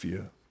raised for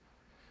you.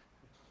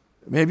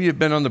 Maybe you've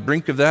been on the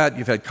brink of that.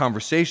 You've had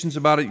conversations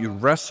about it.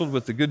 You've wrestled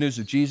with the good news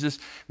of Jesus.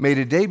 May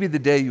today be the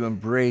day you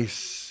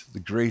embrace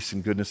the grace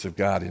and goodness of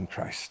God in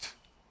Christ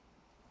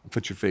and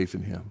put your faith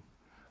in him.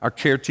 Our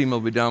care team will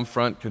be down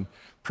front, can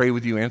pray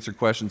with you, answer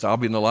questions. I'll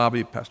be in the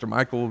lobby. Pastor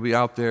Michael will be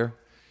out there.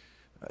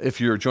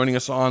 If you're joining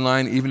us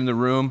online, even in the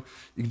room,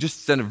 you can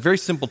just send a very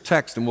simple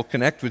text and we'll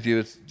connect with you.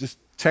 It's just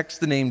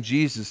text the name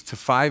Jesus to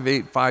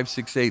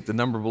 58568, the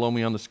number below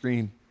me on the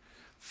screen,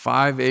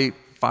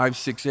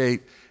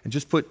 58568, and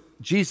just put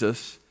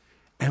Jesus,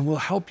 and we'll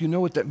help you know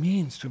what that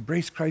means to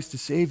embrace Christ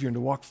as Savior and to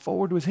walk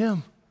forward with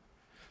him.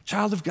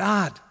 Child of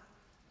God,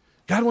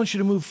 God wants you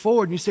to move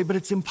forward, and you say, but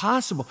it's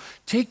impossible.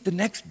 Take the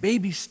next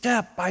baby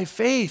step by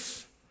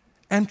faith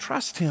and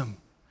trust him.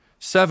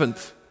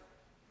 Seventh,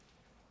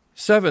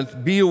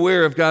 be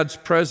aware of God's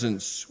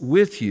presence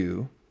with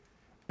you,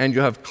 and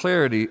you'll have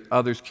clarity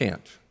others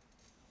can't.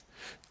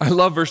 I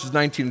love verses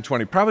 19 and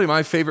 20, probably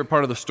my favorite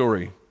part of the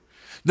story.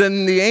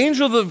 Then the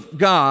angel of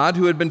God,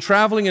 who had been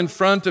traveling in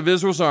front of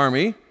Israel's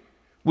army,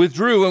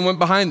 withdrew and went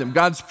behind them.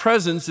 God's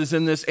presence is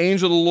in this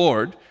angel of the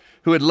Lord,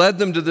 who had led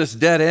them to this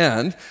dead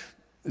end.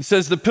 It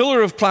says, the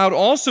pillar of cloud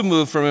also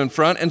moved from in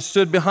front and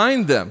stood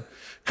behind them,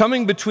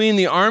 coming between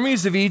the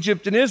armies of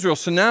Egypt and Israel.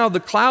 So now the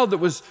cloud that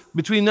was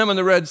between them and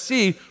the Red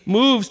Sea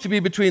moves to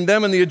be between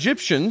them and the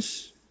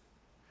Egyptians.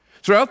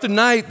 Throughout the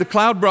night, the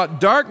cloud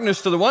brought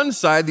darkness to the one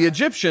side, the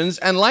Egyptians,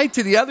 and light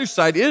to the other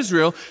side,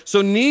 Israel,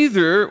 so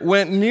neither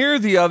went near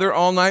the other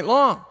all night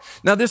long.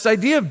 Now, this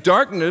idea of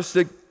darkness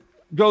that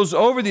goes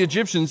over the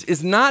Egyptians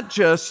is not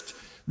just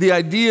the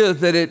idea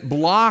that it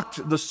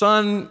blocked the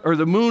sun or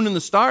the moon and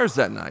the stars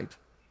that night,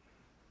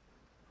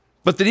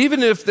 but that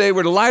even if they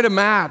were to light a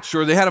match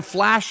or they had a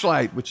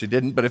flashlight, which they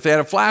didn't, but if they had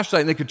a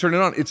flashlight and they could turn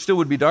it on, it still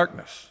would be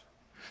darkness.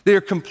 They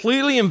are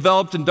completely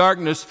enveloped in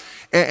darkness,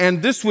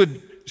 and this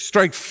would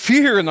strike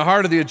fear in the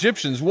heart of the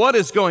Egyptians. What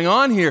is going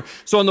on here?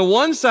 So on the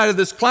one side of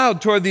this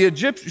cloud toward the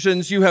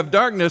Egyptians, you have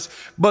darkness,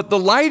 but the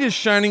light is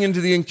shining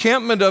into the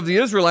encampment of the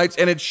Israelites,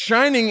 and it's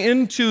shining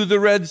into the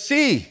Red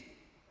Sea.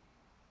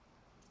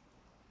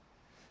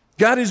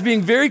 God is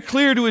being very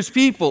clear to his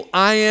people.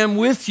 I am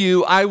with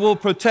you. I will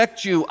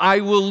protect you. I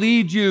will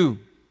lead you.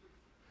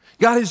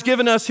 God has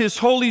given us his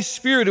Holy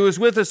Spirit who is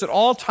with us at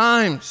all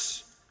times.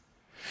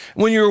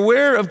 When you're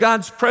aware of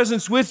God's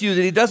presence with you,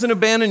 that he doesn't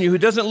abandon you, he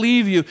doesn't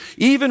leave you,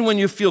 even when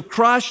you feel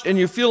crushed and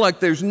you feel like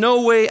there's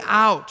no way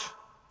out,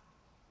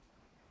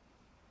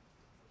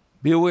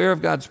 Be aware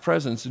of God's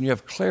presence, and you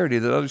have clarity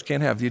that others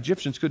can't have. The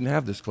Egyptians couldn't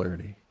have this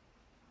clarity.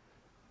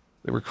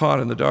 They were caught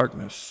in the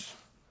darkness.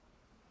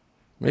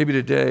 Maybe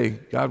today,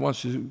 God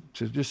wants you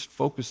to just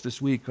focus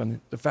this week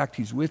on the fact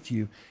He's with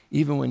you,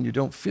 even when you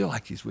don't feel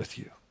like He's with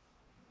you.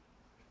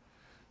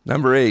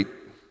 Number 8,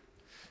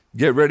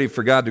 get ready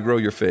for God to grow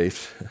your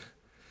faith.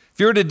 If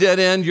you're at a dead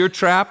end, you're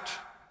trapped.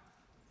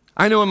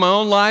 I know in my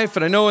own life,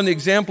 and I know in the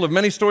example of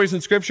many stories in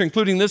Scripture,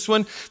 including this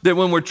one, that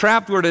when we're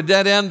trapped, we're at a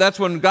dead end. That's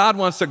when God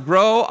wants to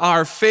grow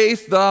our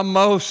faith the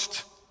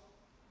most.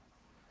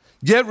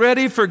 Get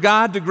ready for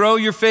God to grow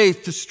your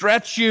faith, to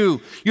stretch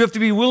you. You have to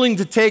be willing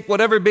to take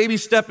whatever baby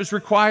step is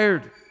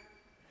required.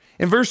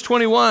 In verse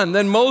 21,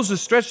 then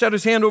Moses stretched out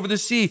his hand over the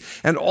sea,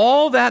 and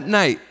all that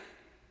night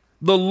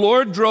the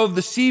Lord drove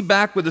the sea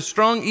back with a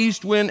strong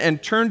east wind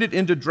and turned it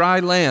into dry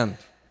land.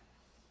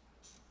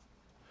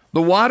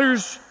 The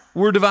waters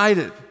were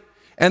divided,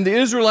 and the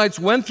Israelites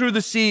went through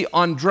the sea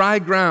on dry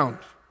ground.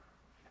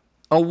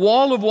 A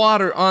wall of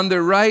water on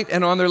their right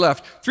and on their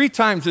left. 3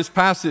 times this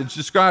passage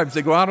describes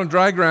they go out on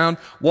dry ground,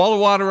 wall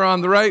of water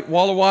on the right,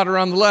 wall of water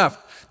on the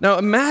left. Now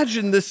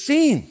imagine the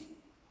scene.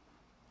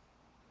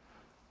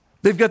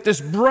 They've got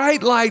this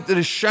bright light that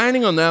is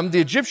shining on them.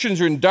 The Egyptians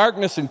are in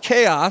darkness and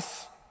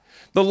chaos.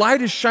 The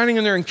light is shining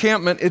in their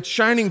encampment. It's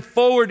shining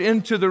forward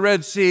into the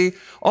Red Sea.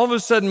 All of a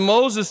sudden,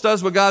 Moses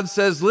does what God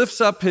says,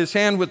 lifts up his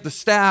hand with the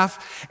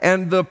staff,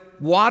 and the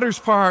waters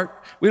part.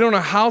 We don't know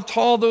how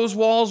tall those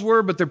walls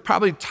were, but they're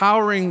probably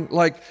towering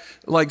like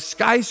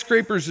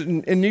skyscrapers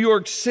in New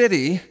York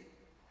City.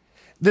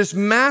 This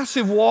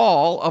massive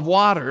wall of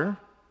water,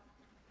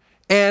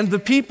 and the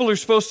people are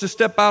supposed to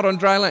step out on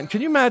dry land.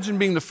 Can you imagine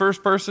being the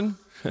first person?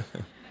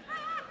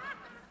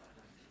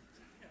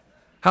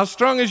 How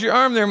strong is your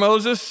arm there,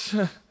 Moses?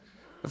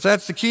 If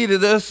that's the key to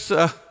this,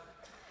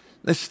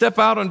 they step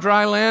out on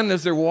dry land.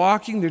 As they're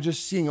walking, they're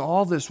just seeing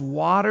all this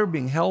water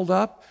being held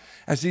up.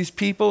 As these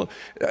people,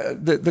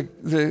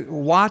 the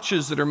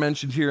watches that are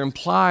mentioned here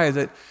imply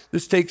that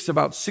this takes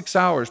about 6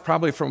 hours,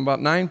 probably from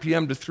about 9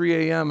 p.m. to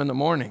 3 a.m. in the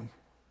morning.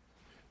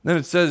 Then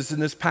it says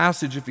in this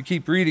passage, if you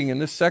keep reading in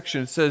this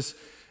section, it says,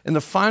 in the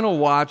final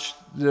watch,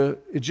 the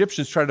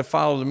Egyptians tried to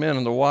follow them in,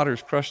 and the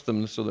waters crushed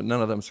them so that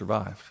none of them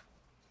survived.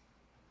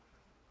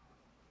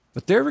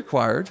 But they're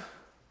required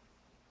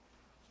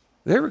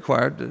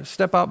to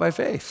step out by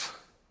faith,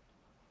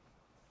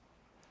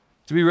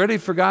 to be ready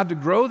for God to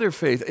grow their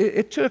faith.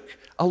 It took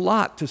a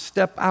lot to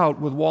step out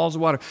with walls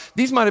of water.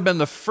 These might have been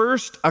the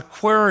first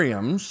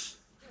aquariums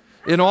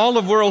in all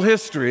of world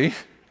history.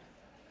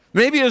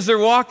 Maybe as they're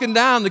walking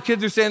down, the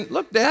kids are saying,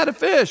 look, Dad, a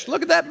fish.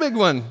 Look at that big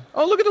one.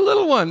 Oh, look at the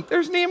little one.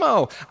 There's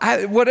Nemo.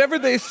 Whatever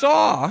they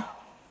saw,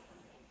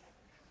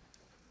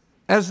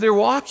 as they're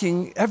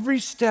walking, every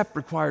step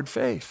required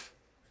faith.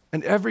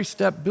 And every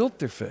step built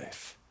their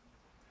faith.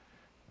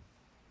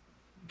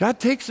 God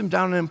takes them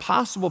down an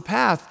impossible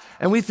path,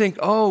 and we think,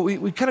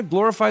 we kind of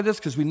glorify this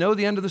because we know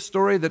the end of the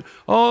story that,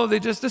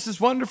 this is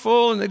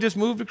wonderful, and they just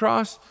moved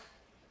across.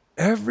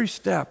 Every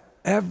step,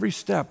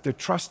 they're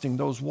trusting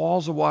those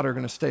walls of water are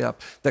going to stay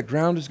up. That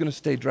ground is going to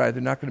stay dry. They're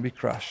not going to be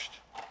crushed.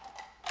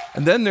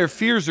 And then their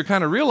fears are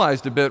kind of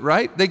realized a bit,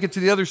 right? They get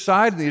to the other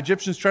side, and the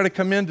Egyptians try to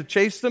come in to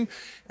chase them,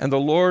 and the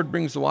Lord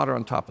brings the water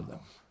on top of them.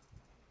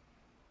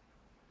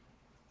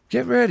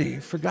 Get ready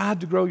for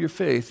God to grow your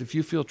faith if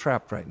you feel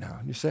trapped right now.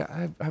 And you say,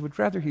 I would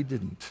rather He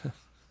didn't.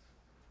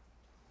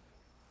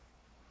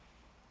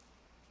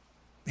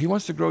 He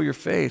wants to grow your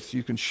faith so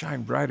you can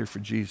shine brighter for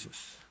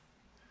Jesus.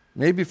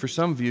 Maybe for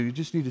some of you, you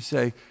just need to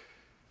say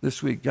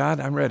this week, God,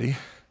 I'm ready.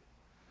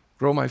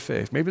 Grow my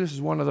faith. Maybe this is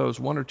one of those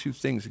 1 or 2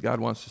 things that God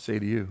wants to say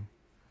to you.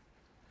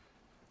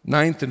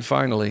 9th and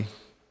finally,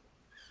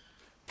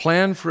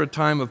 plan for a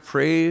time of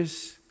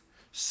praise,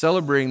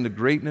 celebrating the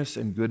greatness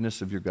and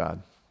goodness of your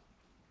God.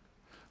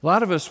 A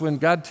lot of us, when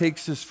God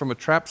takes us from a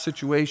trap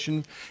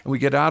situation and we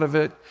get out of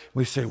it,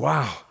 we say,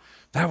 wow,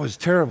 that was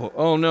terrible.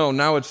 Oh no,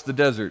 now it's the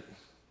desert.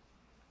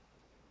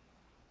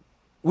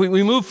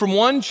 We move from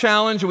one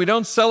challenge and we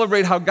don't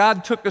celebrate how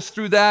God took us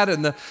through that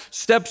and the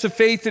steps of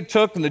faith it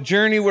took and the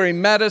journey where He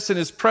met us in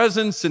His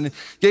presence and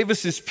gave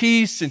us His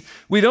peace. And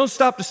we don't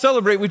stop to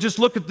celebrate, we just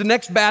look at the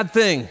next bad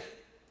thing. And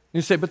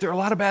you say, but there are a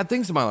lot of bad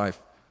things in my life.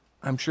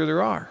 I'm sure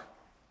there are.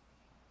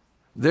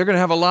 They're going to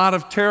have a lot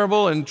of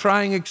terrible and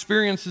trying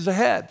experiences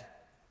ahead.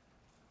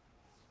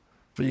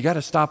 But you got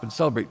to stop and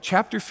celebrate.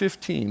 Chapter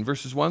 15,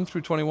 verses 1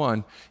 through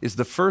 21, is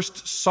the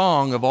first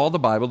song of all the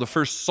Bible, the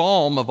first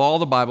psalm of all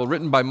the Bible,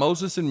 written by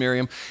Moses and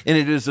Miriam. And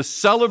it is a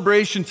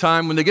celebration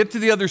time. When they get to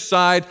the other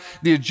side,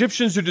 the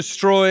Egyptians are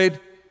destroyed.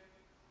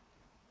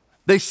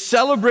 They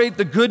celebrate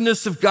the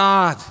goodness of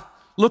God.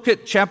 Look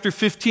at chapter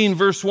 15,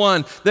 verse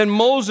 1. Then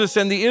Moses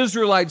and the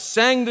Israelites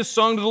sang this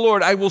song to the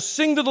Lord. I will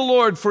sing to the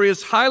Lord, for He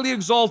is highly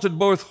exalted,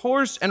 both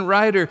horse and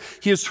rider.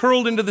 He is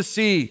hurled into the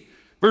sea.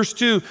 Verse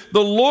 2,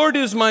 the Lord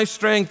is my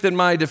strength and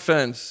my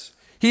defense.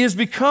 He has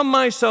become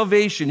my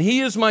salvation. He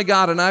is my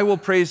God, and I will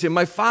praise Him,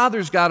 my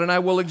Father's God, and I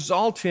will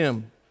exalt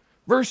Him.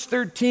 Verse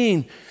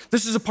 13,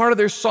 this is a part of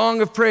their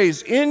song of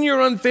praise. In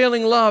your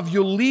unfailing love,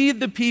 you'll lead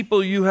the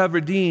people you have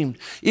redeemed.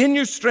 In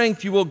your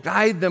strength, you will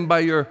guide them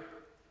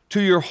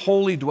to your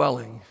holy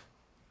dwelling.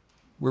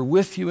 We're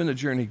with you in the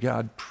journey,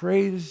 God.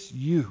 Praise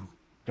you,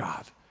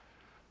 God,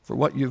 for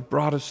what you've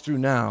brought us through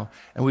now.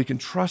 And we can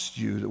trust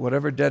you that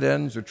whatever dead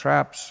ends or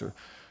traps or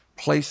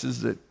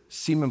places that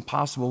seem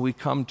impossible we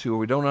come to, or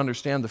we don't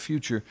understand the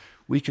future,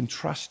 we can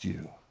trust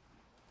you.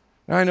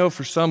 Now, I know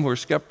for some who are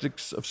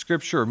skeptics of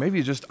Scripture, or maybe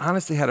you just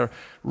honestly had a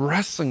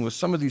wrestling with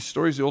some of these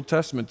stories of the Old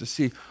Testament to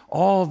see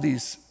all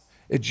these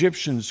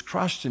Egyptians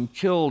crushed and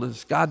killed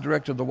as God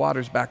directed the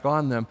waters back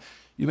on them,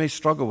 you may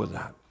struggle with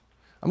that.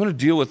 I'm going to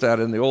deal with that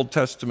in the Old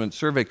Testament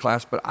survey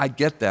class, but I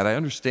get that. I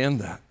understand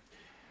that.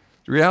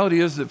 The reality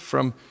is that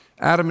from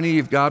Adam and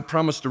Eve, God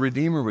promised a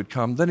Redeemer would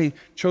come. Then he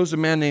chose a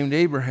man named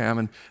Abraham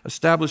and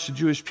established a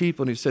Jewish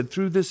people. And he said,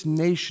 through this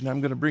nation,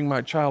 I'm going to bring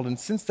my child. And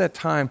since that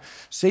time,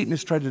 Satan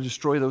has tried to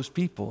destroy those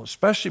people.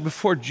 Especially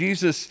before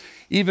Jesus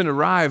even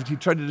arrived, he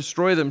tried to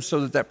destroy them so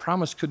that that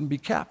promise couldn't be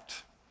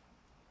kept.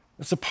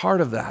 That's a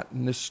part of that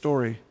in this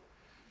story.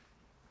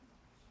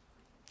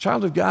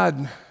 Child of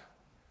God,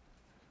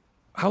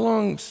 how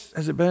long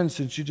has it been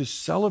since you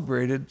just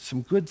celebrated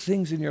some good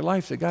things in your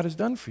life that God has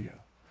done for you?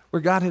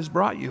 Where God has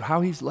brought you,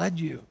 how he's led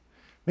you.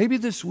 Maybe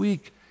this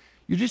week,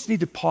 you just need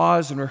to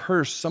pause and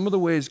rehearse some of the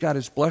ways God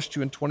has blessed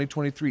you in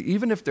 2023,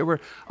 even if there were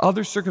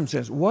other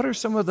circumstances. What are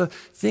some of the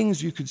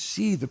things you could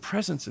see the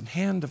presence and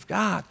hand of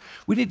God?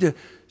 We need to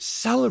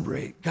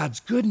celebrate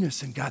God's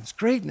goodness and God's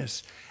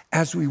greatness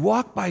as we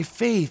walk by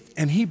faith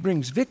and he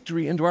brings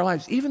victory into our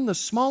lives. Even the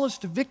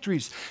smallest of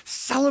victories,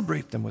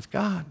 celebrate them with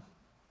God.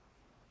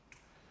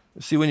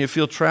 See, when you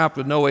feel trapped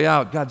with no way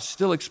out, God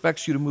still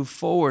expects you to move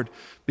forward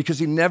because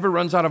he never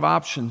runs out of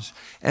options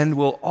and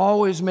will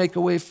always make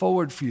a way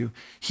forward for you.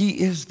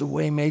 He is the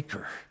way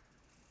maker.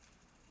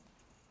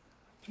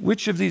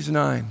 Which of these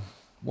 9,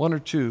 1 or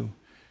 2,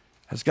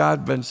 has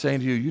God been saying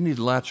to you, you need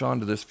to latch on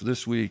to this for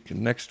this week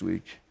and next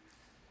week?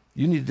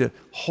 You need to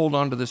hold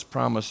on to this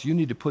promise. You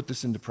need to put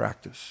this into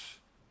practice.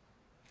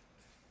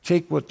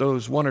 Take what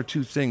those 1 or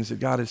 2 things that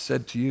God has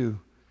said to you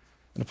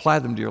and apply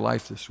them to your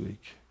life this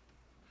week.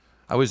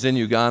 I was in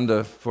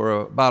Uganda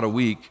for about a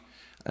week,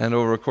 and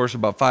over a course of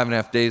about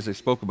 5.5 days, I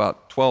spoke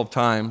about 12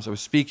 times. I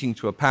was speaking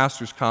to a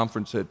pastor's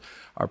conference at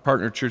our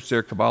partner church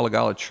there,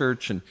 Kabalagala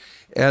Church, and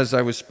as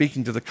I was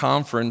speaking to the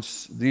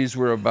conference, these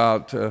were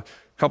about a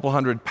couple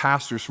hundred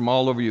pastors from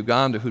all over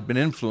Uganda who'd been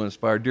influenced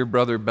by our dear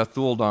brother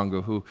Bethul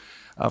Dongo, who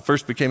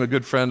first became a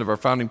good friend of our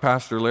founding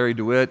pastor, Larry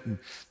DeWitt, and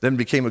then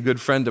became a good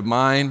friend of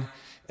mine.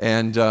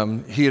 And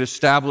he had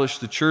established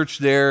the church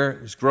there.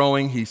 It was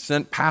growing. He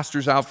sent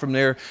pastors out from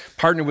there,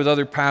 partnered with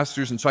other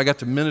pastors. And so I got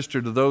to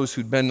minister to those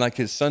who'd been like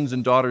his sons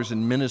and daughters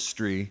in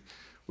ministry,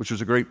 which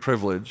was a great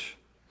privilege.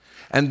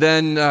 And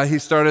then he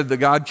started the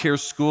God Care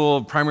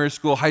School, primary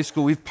school, high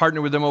school. We've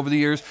partnered with them over the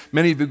years.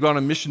 Many of you have gone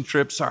on mission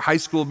trips. Our high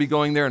school will be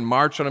going there in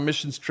March on a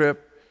missions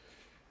trip.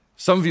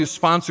 Some of you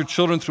sponsor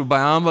children through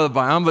Bayamba.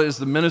 Bayamba is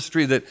the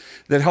ministry that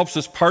helps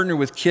us partner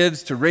with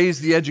kids to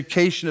raise the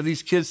education of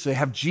these kids so they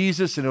have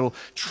Jesus, and it'll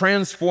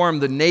transform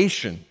the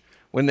nation.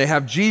 When they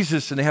have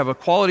Jesus and they have a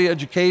quality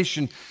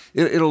education,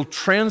 it'll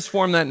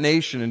transform that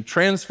nation and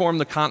transform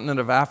the continent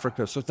of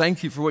Africa. So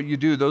thank you for what you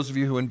do, those of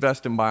you who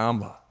invest in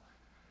Bayamba,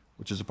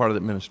 which is a part of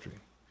that ministry.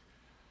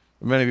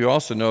 Many of you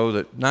also know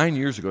that 9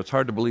 years ago, it's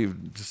hard to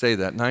believe to say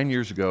that, 9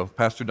 years ago,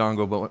 Pastor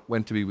Dongo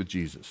went to be with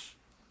Jesus.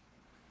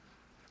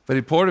 But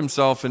he poured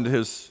himself into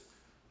his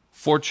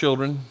 4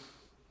 children,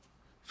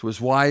 to his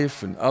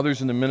wife and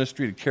others in the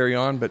ministry to carry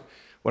on. But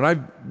when I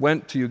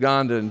went to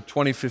Uganda in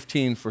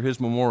 2015 for his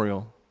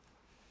memorial,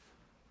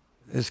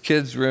 his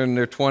kids were in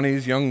their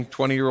 20s, young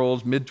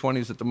 20-year-olds,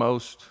 mid-20s at the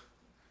most.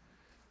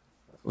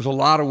 There was a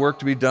lot of work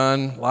to be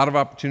done, a lot of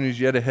opportunities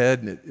yet ahead,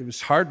 and it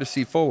was hard to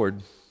see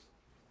forward.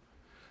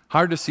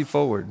 Hard to see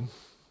forward.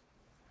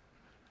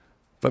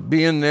 But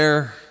being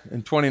there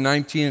in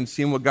 2019 and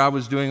seeing what God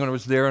was doing when I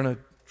was there on a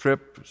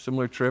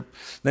similar trip,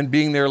 then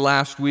being there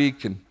last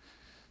week and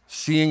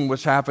seeing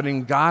what's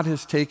happening, God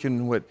has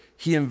taken what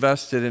he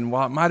invested in.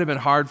 While it might have been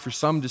hard for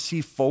some to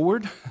see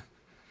forward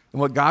and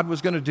what God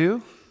was going to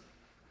do,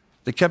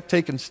 they kept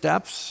taking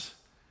steps.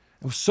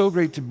 It was so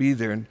great to be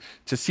there and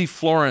to see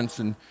Florence.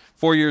 And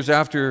 4 years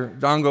after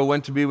Dongo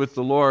went to be with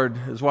the Lord,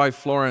 his wife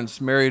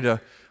Florence married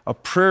a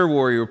prayer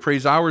warrior who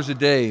prays hours a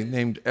day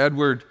named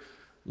Edward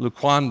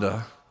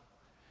Lukwanda.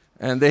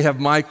 And they have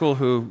Michael,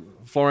 who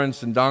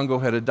Florence and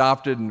Dongo had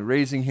adopted and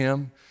raising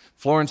him.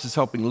 Florence is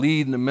helping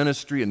lead in the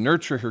ministry and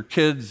nurture her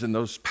kids and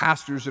those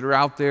pastors that are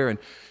out there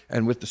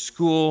and with the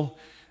school.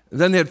 And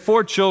then they had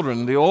 4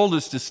 children. The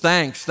oldest is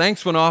Thanks.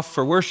 Thanks went off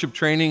for worship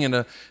training in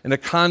a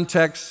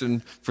context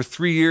and for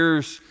 3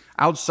 years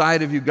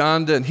outside of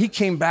Uganda. And he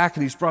came back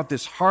and he's brought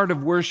this heart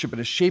of worship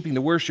and is shaping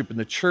the worship in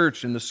the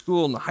church, in the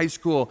school, in the high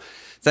school.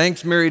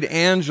 Thanks married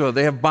Angela.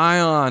 They have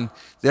Bion.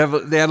 They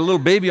had a little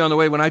baby on the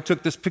way when I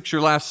took this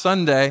picture last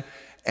Sunday.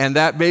 And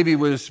that baby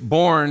was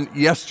born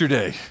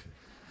yesterday.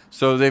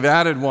 So they've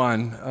added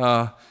one,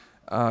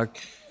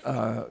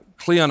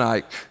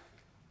 Cleonike.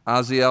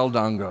 Aziel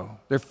Dongo.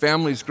 Their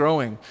family's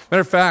growing.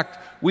 Matter of fact,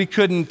 we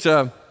couldn't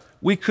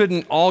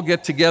all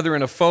get together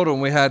in a photo,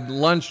 and we had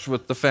lunch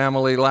with the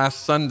family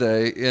last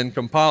Sunday in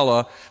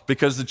Kampala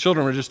because the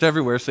children were just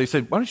everywhere. So they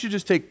said, why don't you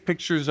just take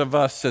pictures of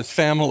us as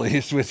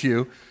families with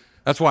you?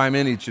 That's why I'm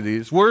in each of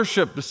these.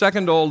 Worship, the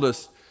second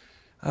oldest,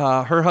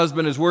 her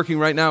husband is working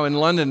right now in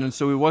London, and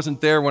so he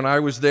wasn't there when I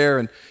was there.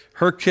 And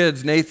her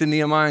kids, Nathan,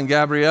 Nehemiah, and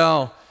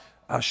Gabrielle,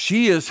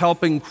 she is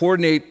helping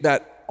coordinate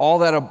all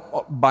that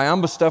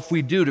Bayamba stuff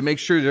we do to make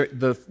sure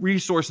the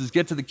resources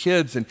get to the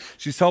kids. And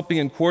she's helping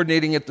and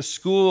coordinating at the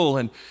school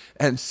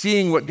and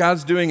seeing what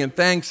God's doing in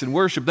thanks and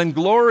worship. Then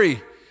Glory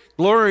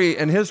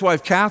and his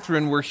wife,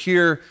 Catherine, were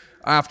here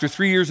after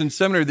 3 years in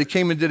seminary. They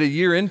came and did a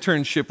year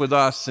internship with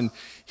us, and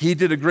he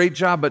did a great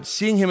job. But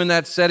seeing him in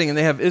that setting, and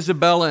they have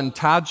Isabella and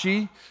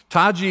Taji.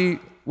 Taji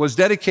was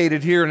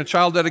dedicated here in a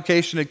child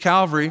dedication at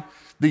Calvary,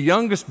 the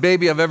youngest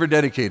baby I've ever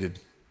dedicated.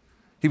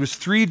 He was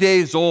 3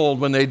 days old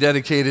when they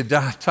dedicated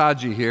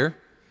Taji here.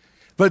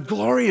 But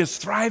Glory is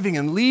thriving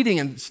and leading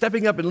and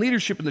stepping up in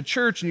leadership in the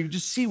church, and you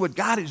just see what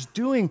God is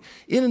doing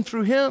in and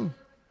through him.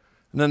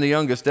 And then the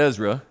youngest,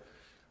 Ezra,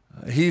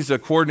 he's a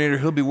coordinator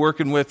he'll be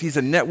working with. He's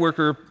a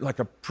networker, like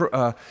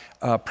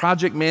a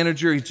project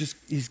manager.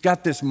 He's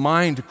got this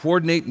mind to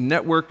coordinate and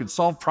network and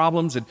solve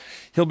problems, and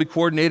he'll be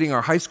coordinating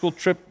our high school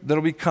trip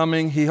that'll be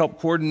coming. He helped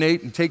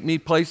coordinate and take me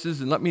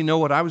places and let me know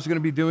what I was going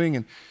to be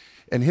doing.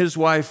 And his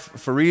wife,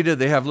 Farida,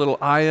 they have little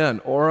Aya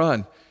and Ora,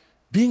 and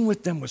being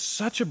with them was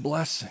such a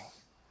blessing.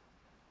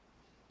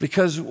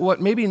 Because what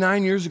maybe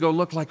 9 years ago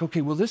looked like, okay,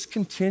 will this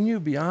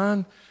continue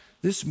beyond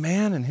this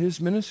man and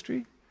his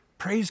ministry?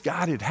 Praise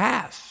God, it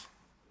has.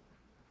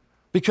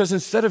 Because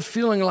instead of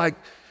feeling like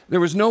there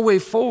was no way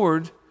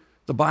forward,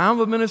 the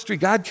Bayamba ministry,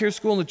 God Care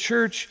School, and the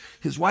church,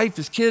 his wife,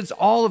 his kids,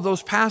 all of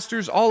those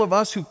pastors, all of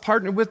us who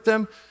partnered with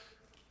them,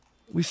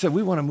 we said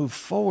we want to move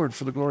forward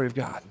for the glory of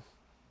God.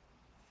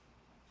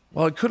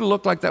 Well, it could have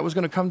looked like that was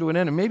going to come to an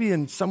end. And maybe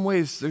in some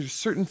ways, there's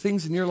certain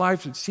things in your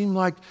life that seem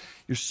like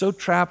you're so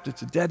trapped,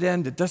 it's a dead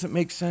end, it doesn't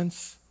make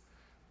sense.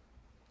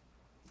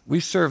 We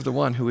serve the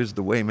one who is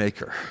the way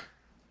maker,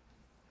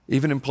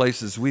 even in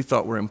places we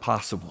thought were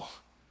impossible.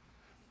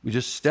 We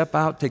just step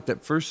out, take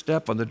that first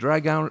step on the dry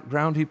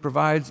ground he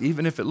provides,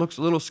 even if it looks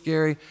a little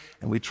scary,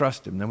 and we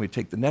trust him. Then we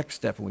take the next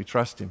step and we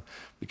trust him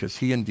because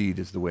he indeed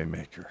is the way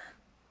maker.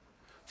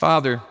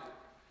 Father,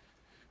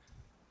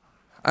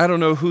 I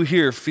don't know who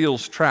here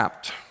feels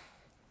trapped,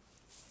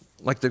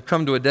 like they've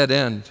come to a dead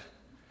end.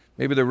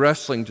 Maybe they're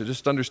wrestling to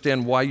just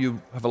understand why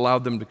you have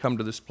allowed them to come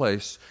to this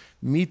place.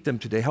 Meet them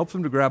today. Help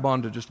them to grab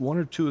onto just one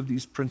or two of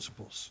these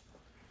principles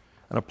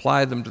and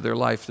apply them to their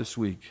life this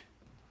week.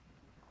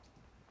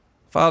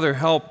 Father,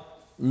 help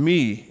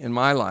me in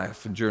my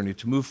life and journey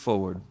to move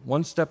forward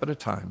one step at a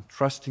time,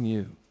 trusting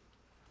you,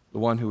 the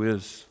one who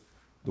is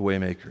the way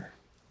maker.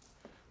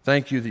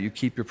 Thank you that you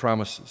keep your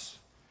promises.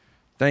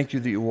 Thank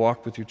you that you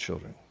walk with your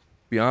children.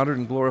 Be honored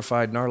and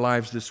glorified in our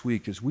lives this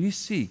week as we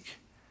seek,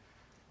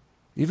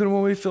 even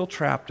when we feel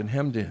trapped and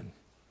hemmed in,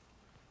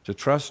 to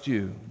trust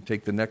you and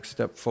take the next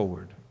step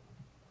forward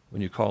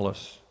when you call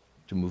us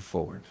to move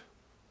forward.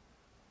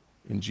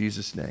 In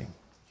Jesus' name,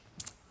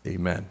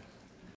 amen.